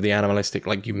understanding of the animalistic,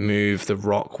 like you move the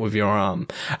rock with your arm,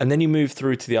 and then you move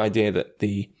through to the idea that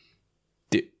the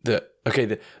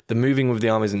moving with the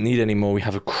arm isn't needed anymore. We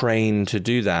have a crane to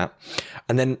do that.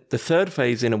 And then the third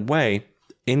phase, in a way,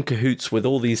 in cahoots with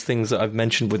all these things that I've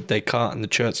mentioned with Descartes and the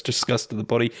church's disgust of the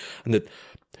body and the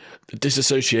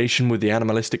disassociation with the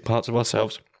animalistic parts of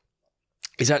ourselves,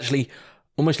 is actually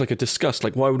almost like a disgust.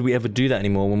 Like, why would we ever do that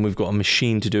anymore when we've got a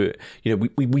machine to do it? You know,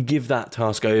 we give that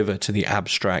task over to the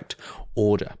abstract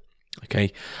order.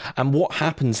 Okay, and what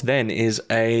happens then is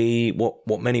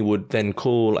what many would then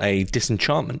call a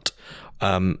disenchantment.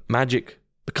 Magic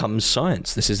becomes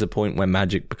science. This is the point where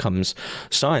magic becomes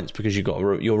science, because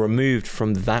you're removed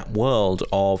from that world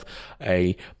of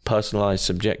a personalized,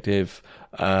 subjective,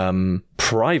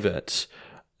 private,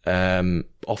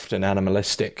 often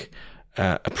animalistic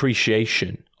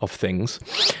appreciation of things,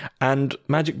 and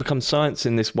magic becomes science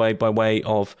in this way by way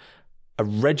of a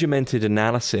regimented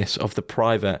analysis of the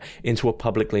private into a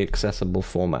publicly accessible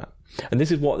format. And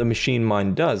this is what the machine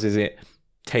mind does, is it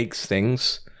takes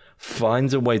things,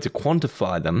 finds a way to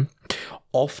quantify them,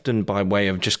 often by way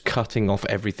of just cutting off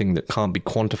everything that can't be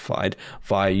quantified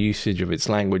via usage of its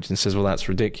language, and says, well, that's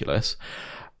ridiculous,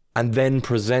 and then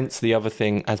presents the other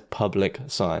thing as public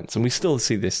science. And we still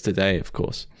see this today, of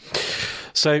course.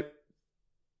 So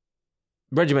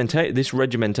regimentation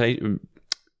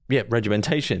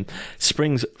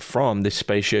springs from this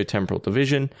spatio-temporal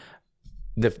division,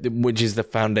 which is the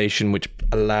foundation which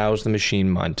allows the machine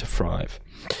mind to thrive.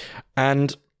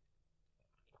 And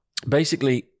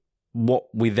basically, what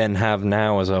we then have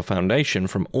now as our foundation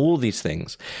from all these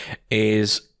things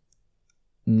is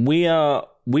we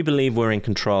believe we're in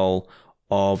control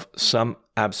of some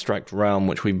abstract realm,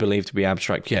 which we believe to be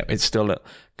abstract. Yeah, it's still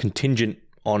contingent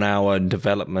on our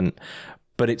development,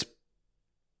 but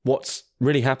what's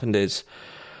really happened is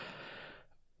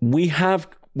we have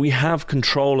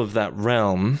control of that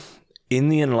realm in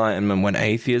the Enlightenment. When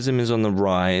atheism is on the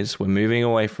rise, we're moving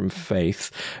away from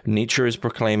faith. Nietzsche is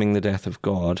proclaiming the death of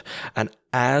God, and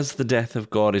as the death of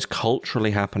God is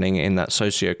culturally happening in that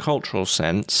socio-cultural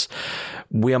sense,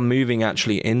 we are moving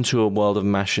actually into a world of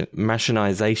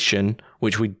machinization,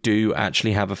 which we do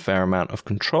actually have a fair amount of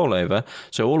control over.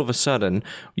 So all of a sudden,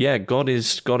 yeah, God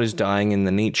is dying in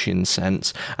the Nietzschean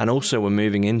sense, and also we're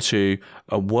moving into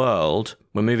a world,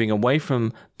 we're moving away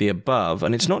from the above.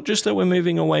 And it's not just that we're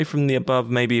moving away from the above.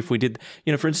 Maybe if we did,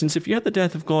 you know, for instance, if you had the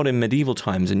death of God in medieval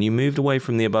times and you moved away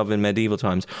from the above in medieval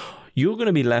times, you're going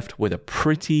to be left with a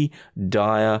pretty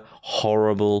dire,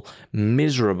 horrible,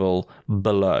 miserable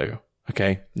below.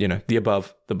 Okay, you know, the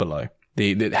above, the below,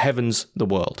 the heavens, the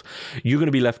world. You're going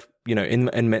to be left, you know, in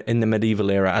the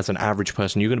medieval era, as an average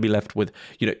person, you're going to be left with,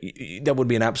 you know, that would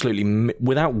be an absolutely,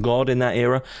 without God in that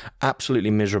era,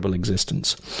 absolutely miserable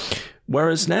existence.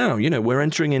 Whereas now, you know, we're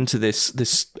entering into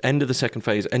this end of the second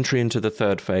phase, entry into the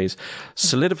third phase,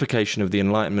 solidification of the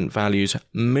Enlightenment values,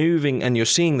 moving, and you're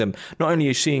seeing them, not only are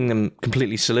you seeing them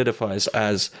completely solidified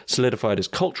as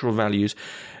cultural values,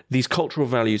 these cultural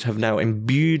values have now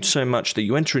imbued so much that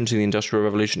you enter into the Industrial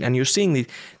Revolution and you're seeing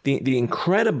the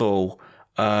incredible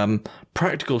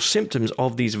practical symptoms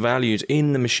of these values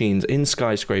in the machines, in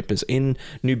skyscrapers, in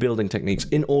new building techniques,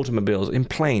 in automobiles, in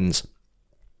planes.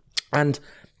 And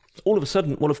all of a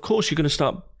sudden, well, of course, you're going to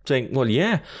start saying, well,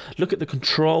 yeah, look at the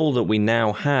control that we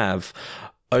now have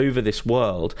over this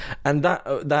world. And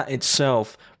that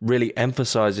itself really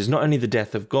emphasizes not only the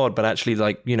death of God, but actually,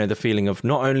 like, you know, the feeling of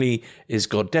not only is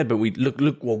God dead, but we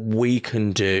look what we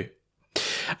can do.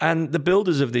 And the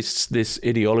builders of this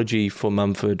ideology for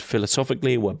Mumford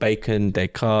philosophically were Bacon,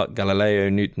 Descartes, Galileo,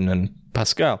 Newton, and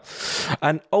Pascal.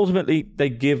 And ultimately, they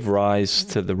give rise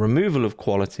to the removal of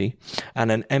quality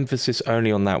and an emphasis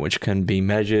only on that which can be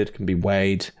measured, can be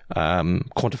weighed,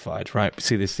 quantified, right? We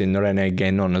see this in René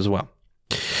Guénon as well.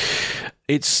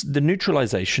 It's the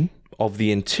neutralization of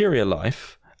the interior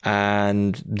life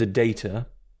and the data,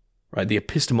 right? The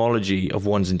epistemology of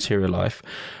one's interior life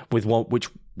with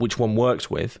which one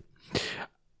works with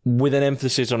an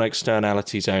emphasis on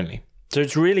externalities only. So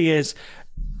it really is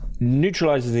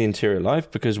neutralizes the interior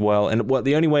life because,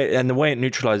 the way it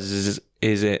neutralizes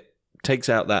is it takes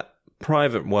out that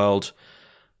private world,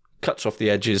 cuts off the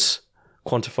edges,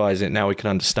 quantifies it. Now we can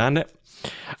understand it.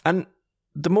 And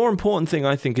the more important thing,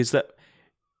 I think, is that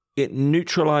it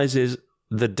neutralizes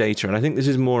the data. And I think this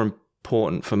is more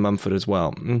important for Mumford as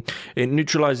well. It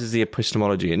neutralizes the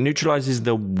epistemology. It neutralizes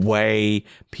the way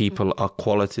people are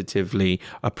qualitatively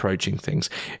approaching things.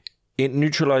 It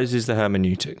neutralizes the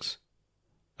hermeneutics.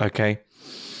 Okay?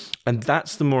 And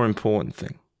that's the more important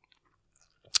thing.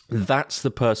 That's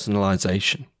the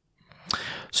personalization.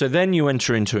 So then you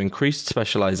enter into increased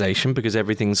specialization because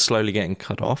everything's slowly getting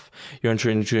cut off. You enter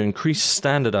into increased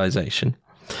standardization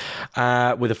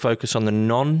with a focus on the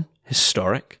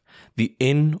non-historic, the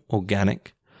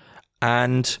inorganic,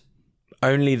 and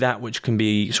only that which can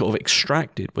be sort of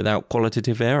extracted without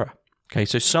qualitative error. Okay,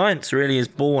 so science really is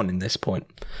born in this point.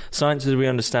 Science, as we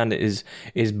understand it,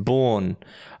 is born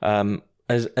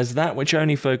as that which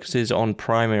only focuses on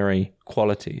primary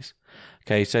qualities.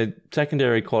 Okay, so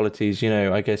secondary qualities,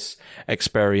 I guess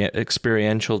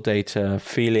experiential data,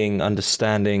 feeling,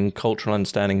 understanding, cultural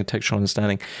understanding, and textual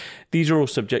understanding, these are all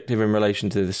subjective in relation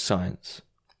to this science,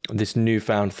 this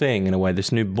newfound thing in a way,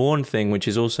 this newborn thing, which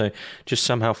is also just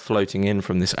somehow floating in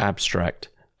from this abstract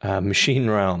machine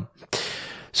realm.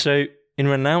 So in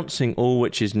renouncing all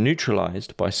which is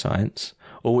neutralized by science,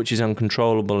 all which is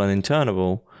uncontrollable and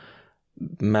internable,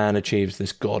 man achieves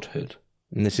this godhood.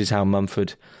 And this is how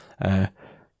Mumford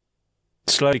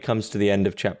slowly comes to the end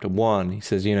of chapter 1. He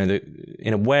says,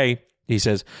 in a way, he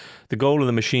says, the goal of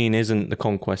the machine isn't the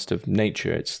conquest of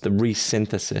nature, it's the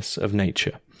resynthesis of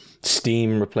nature.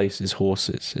 Steam replaces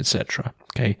horses, etc.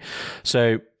 Okay,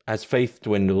 so as faith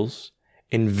dwindles,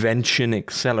 invention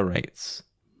accelerates.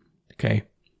 Okay,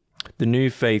 the new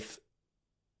faith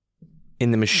in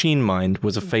the machine mind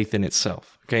was a faith in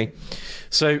itself. Okay,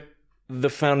 so the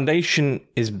foundation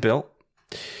is built.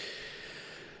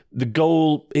 The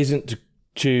goal isn't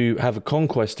to have a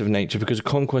conquest of nature, because a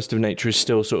conquest of nature is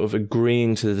still sort of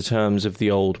agreeing to the terms of the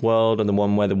old world and the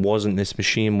one where there wasn't this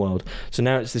machine world. So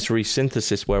now it's this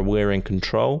resynthesis where we're in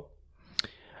control.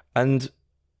 And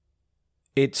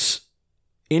it's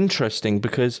interesting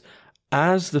because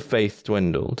as the faith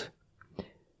dwindled,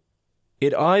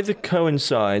 it either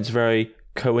coincides very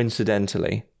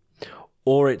coincidentally,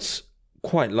 or it's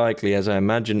quite likely, as I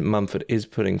imagine Mumford is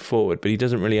putting forward, but he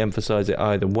doesn't really emphasize it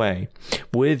either way,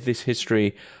 with this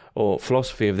history or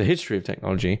philosophy of the history of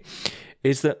technology,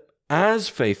 is that as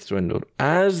faith dwindled,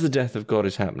 as the death of God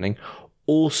is happening,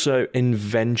 also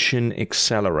invention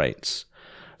accelerates.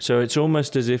 So it's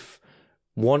almost as if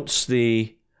as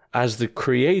the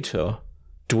creator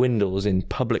dwindles in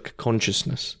public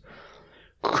consciousness,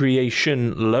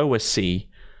 creation, lower C,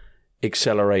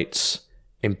 accelerates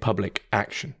in public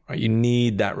action, right? You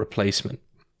need that replacement.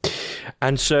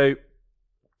 And so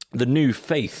the new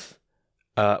faith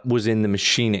was in the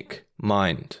machinic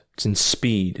mind. It's in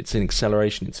speed, it's in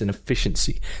acceleration, it's in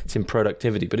efficiency, it's in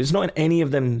productivity, but it's not in any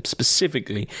of them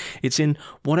specifically. It's in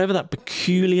whatever that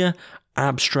peculiar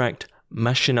abstract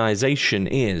machinization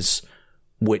is,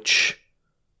 which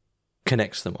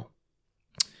connects them all.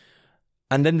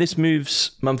 And then this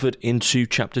moves Mumford into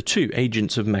chapter 2,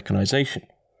 Agents of Mechanization.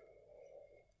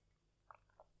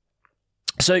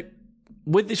 So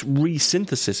with this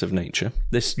resynthesis of nature,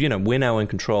 this, we're now in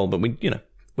control, but we don't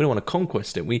want to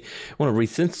conquest it. We want to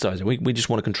resynthesize it. We just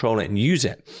want to control it and use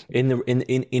it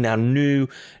in our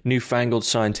newfangled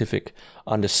scientific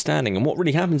understanding. And what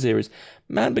really happens here is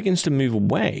man begins to move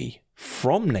away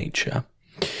from nature,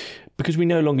 because we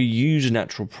no longer use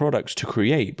natural products to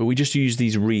create, but we just use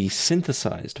these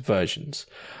re-synthesized versions.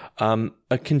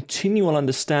 A continual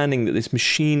understanding that this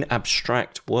machine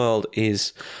abstract world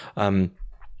is the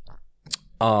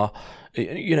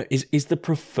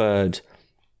preferred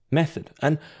method.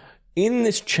 And in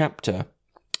this chapter,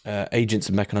 Agents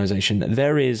of Mechanization,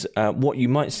 there is what you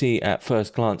might see at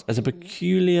first glance as a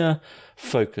peculiar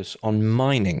focus on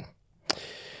mining.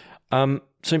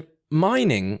 So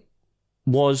mining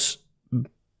was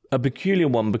a peculiar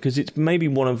one because it's maybe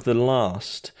one of the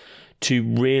last to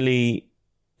really,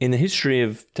 in the history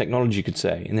of technology, you could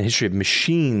say, in the history of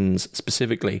machines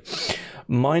specifically,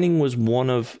 mining was one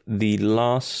of the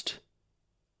last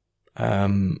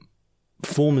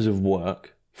forms of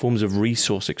work, forms of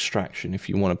resource extraction, if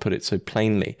you want to put it so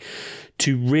plainly,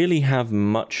 to really have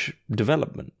much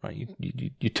development. Right?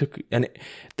 You took, and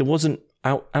there wasn't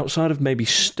outside of maybe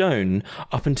stone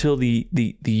up until the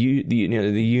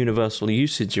universal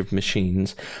usage of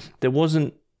machines. There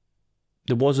wasn't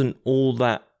all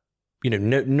that,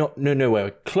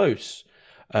 nowhere close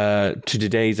to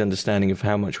today's understanding of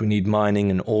how much we need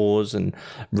mining and ores and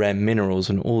rare minerals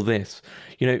and all this.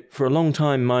 For a long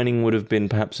time, mining would have been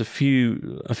perhaps a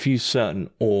few certain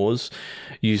ores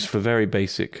used for very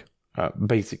basic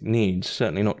needs.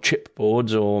 Certainly not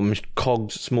chipboards or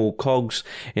small cogs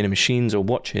in machines or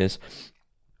watches.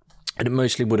 And it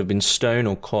mostly would have been stone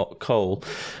or coal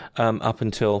up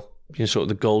until sort of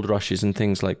the gold rushes and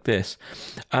things like this.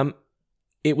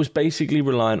 It was basically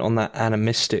reliant on that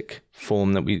animistic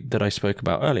form that I spoke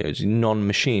about earlier. It was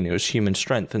non-machine. It was human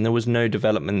strength, and there was no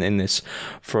development in this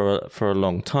for a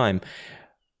long time.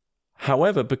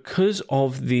 However, because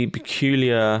of the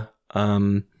peculiar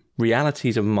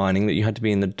realities of mining, that you had to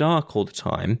be in the dark all the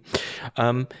time,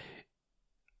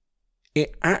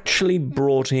 it actually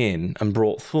brought in and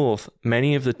brought forth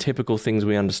many of the typical things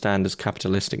we understand as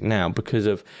capitalistic now, because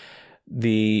of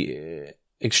the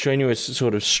extraneous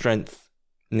sort of strength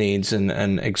needs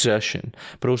and exertion,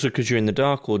 but also because you're in the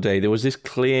dark all day. There was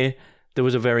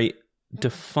a very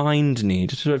defined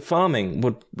need. So farming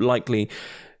would likely,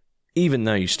 even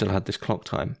though you still had this clock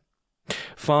time,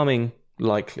 farming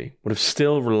likely would have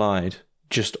still relied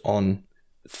just on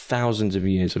thousands of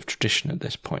years of tradition at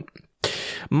this point.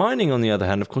 Mining, on the other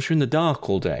hand, of course, you're in the dark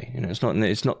all day.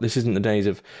 This isn't the days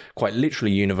of quite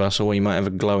literally universal, where you might have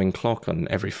a glowing clock on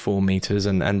every 4 meters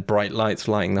and bright lights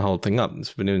lighting the whole thing up.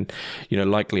 It's been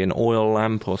likely an oil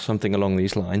lamp or something along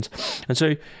these lines. And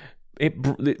so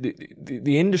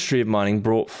the industry of mining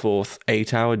brought forth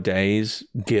 8-hour days,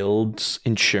 guilds,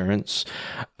 insurance,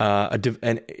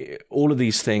 and all of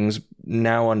these things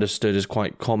now understood as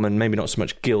quite common. Maybe not so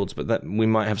much guilds, but that we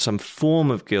might have some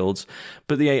form of guilds.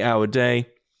 But the 8-hour day,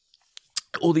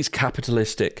 all these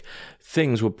capitalistic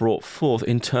things were brought forth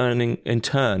in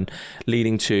turn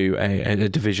leading to a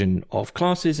division of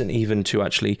classes, and even to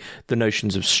actually the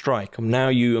notions of strike. And now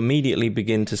you immediately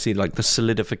begin to see like the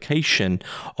solidification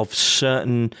of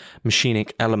certain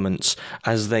machinic elements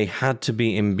as they had to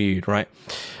be imbued, right?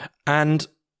 And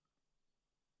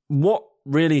what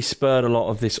really spurred a lot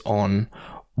of this on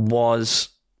was,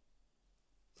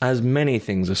 as many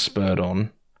things are spurred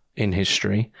on in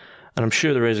history, and I'm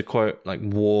sure there is a quote like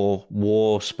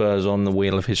war spurs on the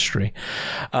wheel of history.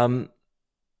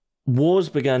 Wars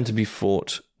began to be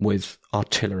fought with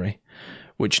artillery,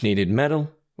 which needed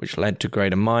metal, which led to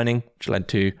greater mining, which led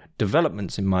to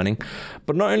developments in mining.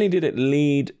 But not only did it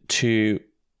lead to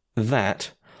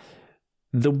that,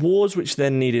 the wars which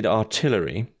then needed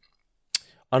artillery,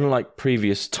 unlike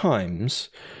previous times,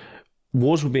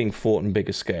 wars were being fought on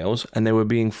bigger scales, and they were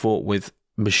being fought with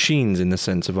machines in the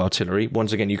sense of artillery.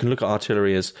 Once again, you can look at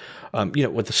artillery as,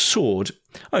 with a sword.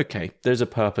 Okay, there's a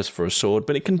purpose for a sword,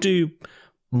 but it can do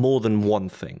more than one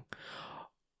thing.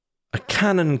 A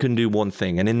cannon can do one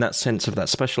thing, and in that sense of that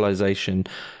specialization,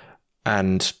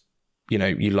 and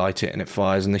you light it and it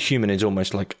fires, and the human is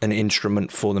almost like an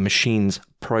instrument for the machine's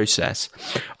process.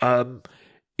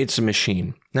 It's a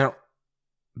machine. Now,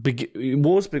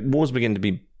 wars begin to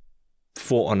be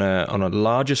fought on a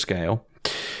larger scale.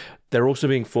 They're also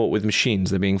being fought with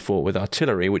machines. They're being fought with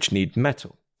artillery, which need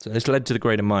metal. So this led to the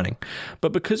greater mining.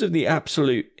 But because of the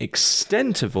absolute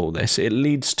extent of all this, it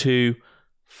leads to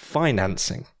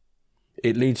financing.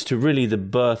 It leads to really the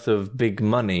birth of big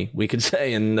money, we could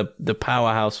say, and the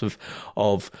powerhouse of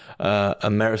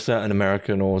certain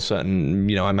American or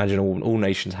certain, I imagine all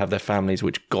nations have their families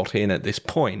which got in at this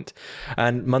point.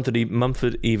 And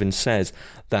Mumford even says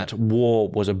that war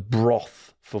was a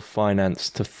broth for finance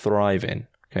to thrive in.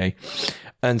 Okay,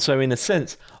 and so in a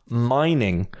sense,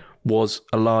 mining was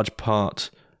a large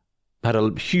part had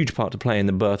a huge part to play in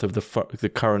the birth of the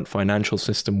current financial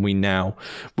system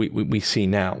we see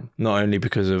now, not only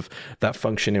because of that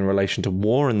function in relation to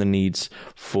war and the needs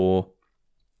for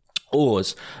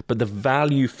ores, but the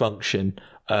value function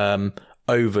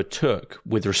overtook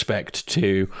with respect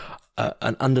to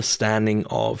an understanding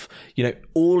of,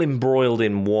 all embroiled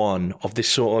in one, of this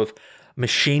sort of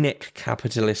machinic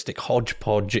capitalistic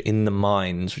hodgepodge in the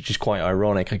mines, which is quite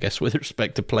ironic, I guess, with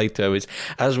respect to Plato, is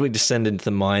as we descend into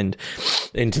the mine,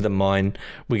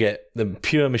 we get the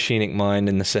pure machinic mind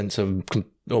in the sense of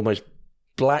almost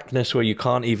blackness where you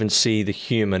can't even see the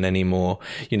human anymore.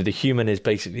 The human is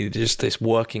basically just this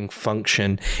working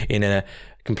function in a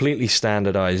completely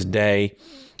standardized day,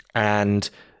 and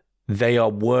they are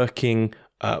working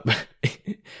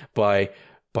by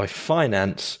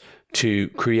finance to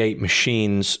create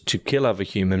machines to kill other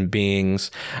human beings,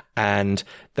 and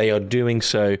they are doing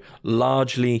so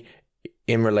largely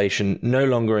in relation, no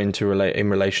longer in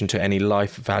relation to any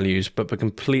life values, but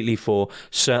completely for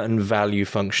certain value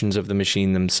functions of the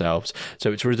machine themselves.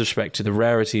 So it's with respect to the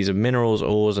rarities of minerals,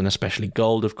 ores, and especially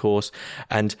gold, of course,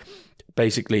 and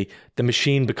basically the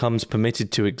machine becomes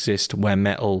permitted to exist where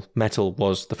metal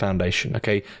was the foundation.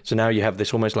 Okay, so now you have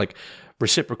this almost like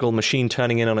reciprocal machine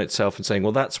turning in on itself and saying,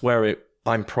 well, that's where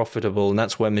I'm profitable, and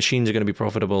that's where machines are going to be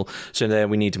profitable, so there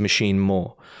we need to machine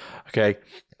more. Okay,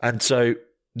 and so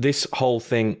this whole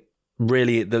thing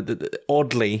really,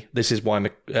 oddly, this is why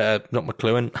not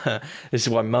McLuhan, this is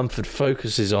why Mumford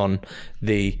focuses on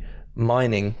the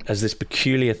mining as this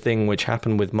peculiar thing which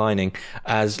happened with mining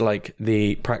as like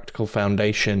the practical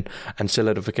foundation and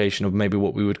solidification of maybe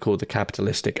what we would call the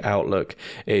capitalistic outlook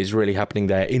is really happening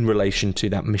there in relation to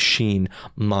that machine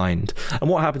mind. And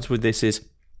what happens with this is,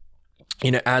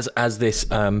 as this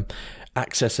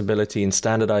accessibility and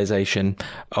standardization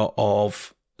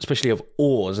of especially of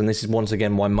ores, and this is once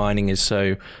again why mining is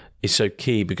so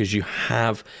key, because you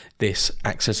have this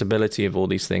accessibility of all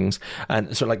these things,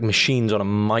 and so like machines on a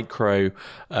micro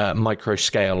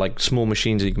scale, like small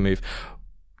machines that you can move.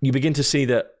 You begin to see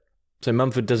that. So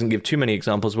Mumford doesn't give too many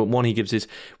examples, but one he gives is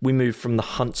we move from the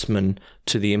huntsman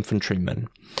to the infantryman,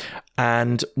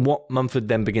 and what Mumford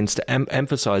then begins to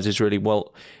emphasize is really,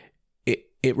 well,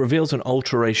 it reveals an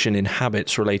alteration in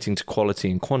habits relating to quality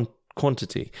and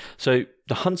quantity. So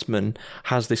the huntsman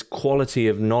has this quality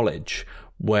of knowledge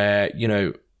where,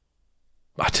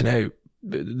 I don't know,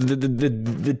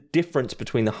 the difference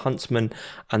between the huntsman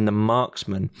and the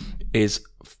marksman is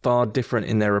far different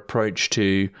in their approach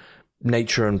to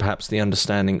nature and perhaps the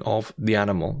understanding of the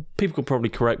animal. People could probably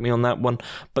correct me on that one,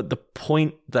 but the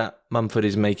point that Mumford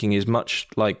is making is much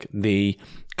like the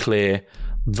clear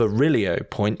Virilio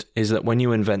point, is that when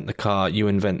you invent the car, you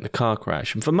invent the car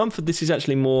crash. And for Mumford, this is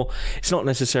actually more, it's not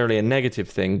necessarily a negative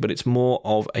thing, but it's more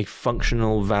of a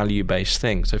functional value-based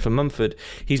thing. So for Mumford,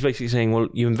 he's basically saying, well,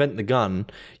 you invent the gun,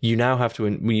 you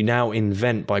now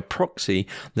invent by proxy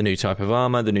the new type of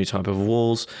armor, the new type of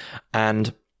walls,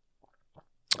 and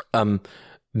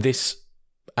this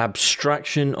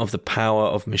abstraction of the power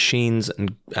of machines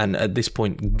and at this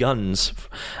point guns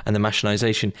and the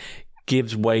machinization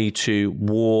gives way to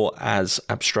war as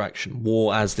abstraction,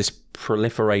 war as this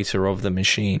proliferator of the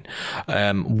machine.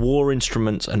 War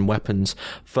instruments and weapons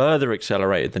further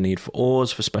accelerated the need for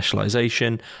ores, for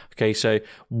specialization. Okay, so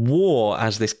war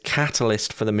as this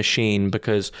catalyst for the machine,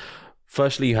 because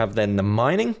firstly you have then the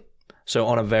mining. So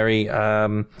on a very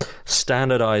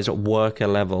standardized worker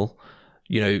level,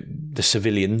 the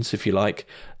civilians, if you like,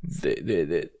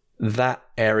 that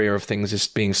area of things is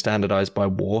being standardized by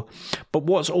war. But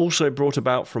what's also brought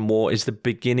about from war is the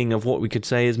beginning of what we could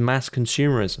say is mass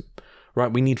consumerism,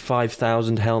 right? We need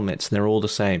 5,000 helmets and they're all the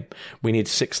same. We need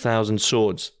 6,000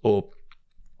 swords or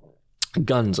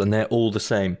guns and they're all the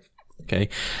same. Okay,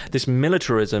 this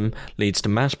militarism leads to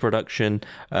mass production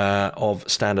of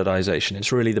standardization.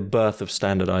 It's really the birth of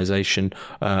standardization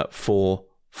for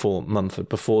Mumford.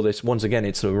 Before this, once again,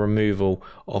 it's a removal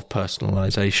of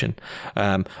personalization.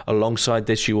 Alongside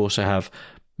this, you also have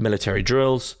military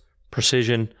drills,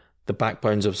 precision, the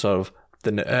backbones of sort of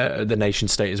the nation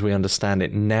state as we understand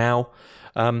it now.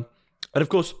 And of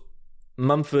course,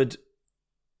 Mumford,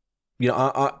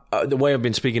 the way I've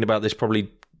been speaking about this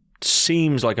probably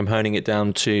seems like I'm honing it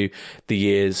down to the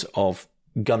years of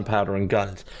gunpowder and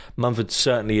guns. Mumford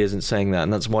certainly isn't saying that,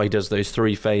 and that's why he does those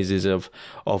three phases of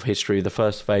history. The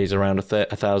first phase around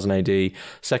 1000 AD,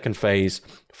 second phase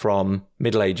from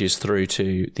Middle Ages through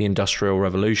to the Industrial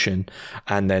Revolution,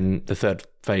 and then the third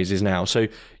phase is now. So,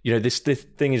 this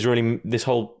thing is really, this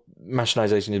whole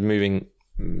machinization is moving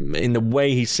in the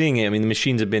way he's seeing it. I mean, the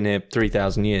machines have been here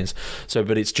 3,000 years. So,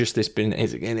 but it's just been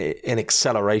an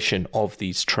acceleration of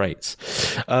these traits.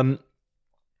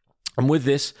 And with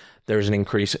this, there is an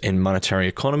increase in monetary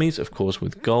economies, of course,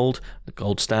 with gold, the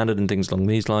gold standard and things along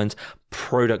these lines.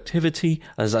 Productivity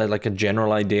as like a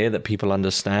general idea that people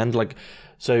understand.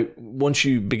 So once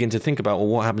you begin to think about, well,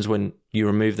 what happens when you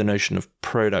remove the notion of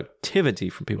productivity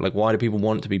from people? Like, why do people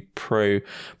want to be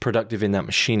productive in that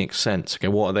machinic sense? Okay,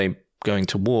 what are they going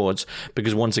towards?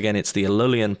 Because once again, it's the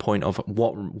Lullian point of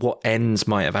what ends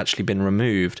might have actually been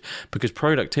removed, because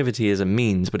productivity is a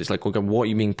means, but it's like, okay, what are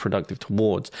you being productive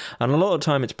towards? And a lot of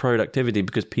time it's productivity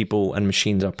because people and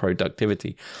machines are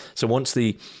productivity. So once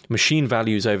the machine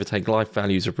values overtake life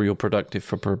values, are real productive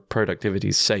for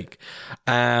productivity's sake.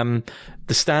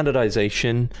 The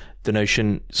standardization, the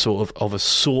notion sort of a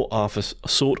sought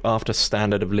after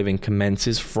standard of living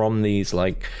commences from these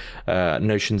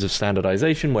notions of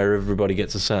standardization, where everybody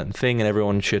gets a certain thing and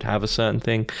everyone should have a certain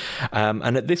thing.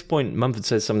 And at this point, Mumford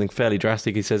says something fairly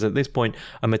drastic. He says, at this point,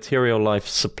 a material life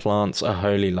supplants a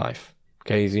holy life.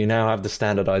 Okay, so you now have the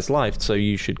standardized life, so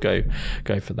you should go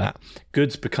for that.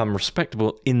 Goods become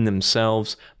respectable in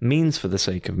themselves, means for the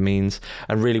sake of means,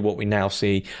 and really what we now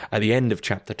see at the end of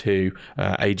chapter 2,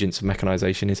 Agents of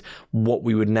Mechanization, is what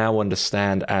we would now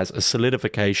understand as a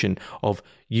solidification of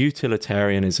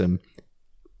utilitarianism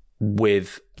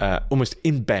with almost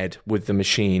in bed with the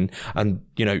machine. And,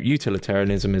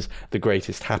 utilitarianism is the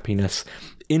greatest happiness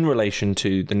in relation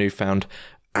to the newfound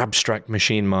abstract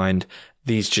machine mind.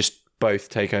 These just both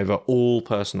take over all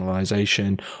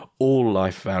personalization, all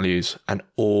life values, and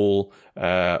all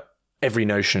every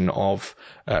notion of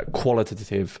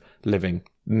qualitative living,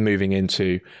 moving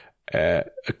into a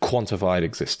quantified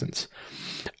existence.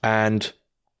 And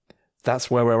that's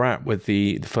where we're at with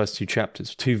the first 2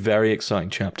 chapters. 2 very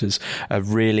exciting chapters. A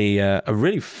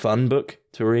really fun book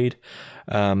to read.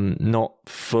 Not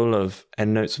full of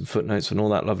endnotes and footnotes and all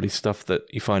that lovely stuff that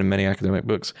you find in many academic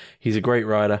books. He's a great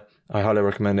writer. I highly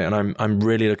recommend it, and I'm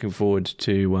really looking forward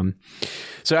to.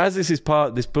 So as this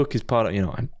book is part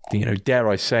of, dare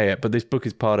I say it, but this book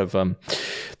is part of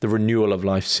the Renewal of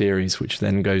Life series, which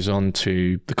then goes on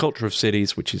to The Culture of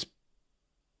Cities, which is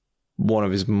one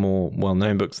of his more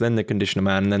well-known books, then The Condition of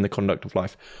Man, and then The Conduct of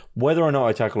Life. Whether or not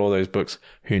I tackle all those books,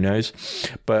 who knows?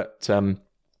 But I'll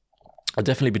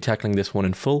definitely be tackling this one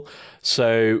in full.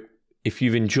 So if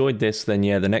you've enjoyed this, then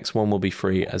the next one will be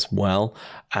free as well.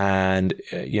 And,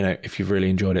 if you've really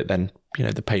enjoyed it, then,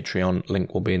 the Patreon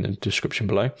link will be in the description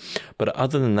below. But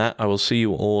other than that, I will see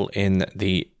you all in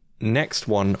the next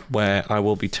one, where I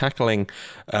will be tackling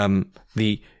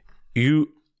the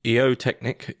EO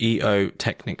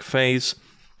Technic phase,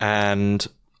 and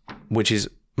which is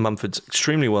Mumford's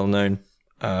extremely well-known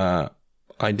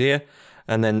idea,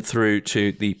 and then through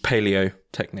to the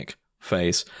Paleo-Technic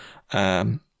phase.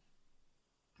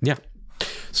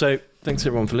 So thanks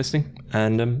everyone for listening,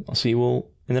 and I'll see you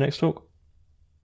all in the next talk.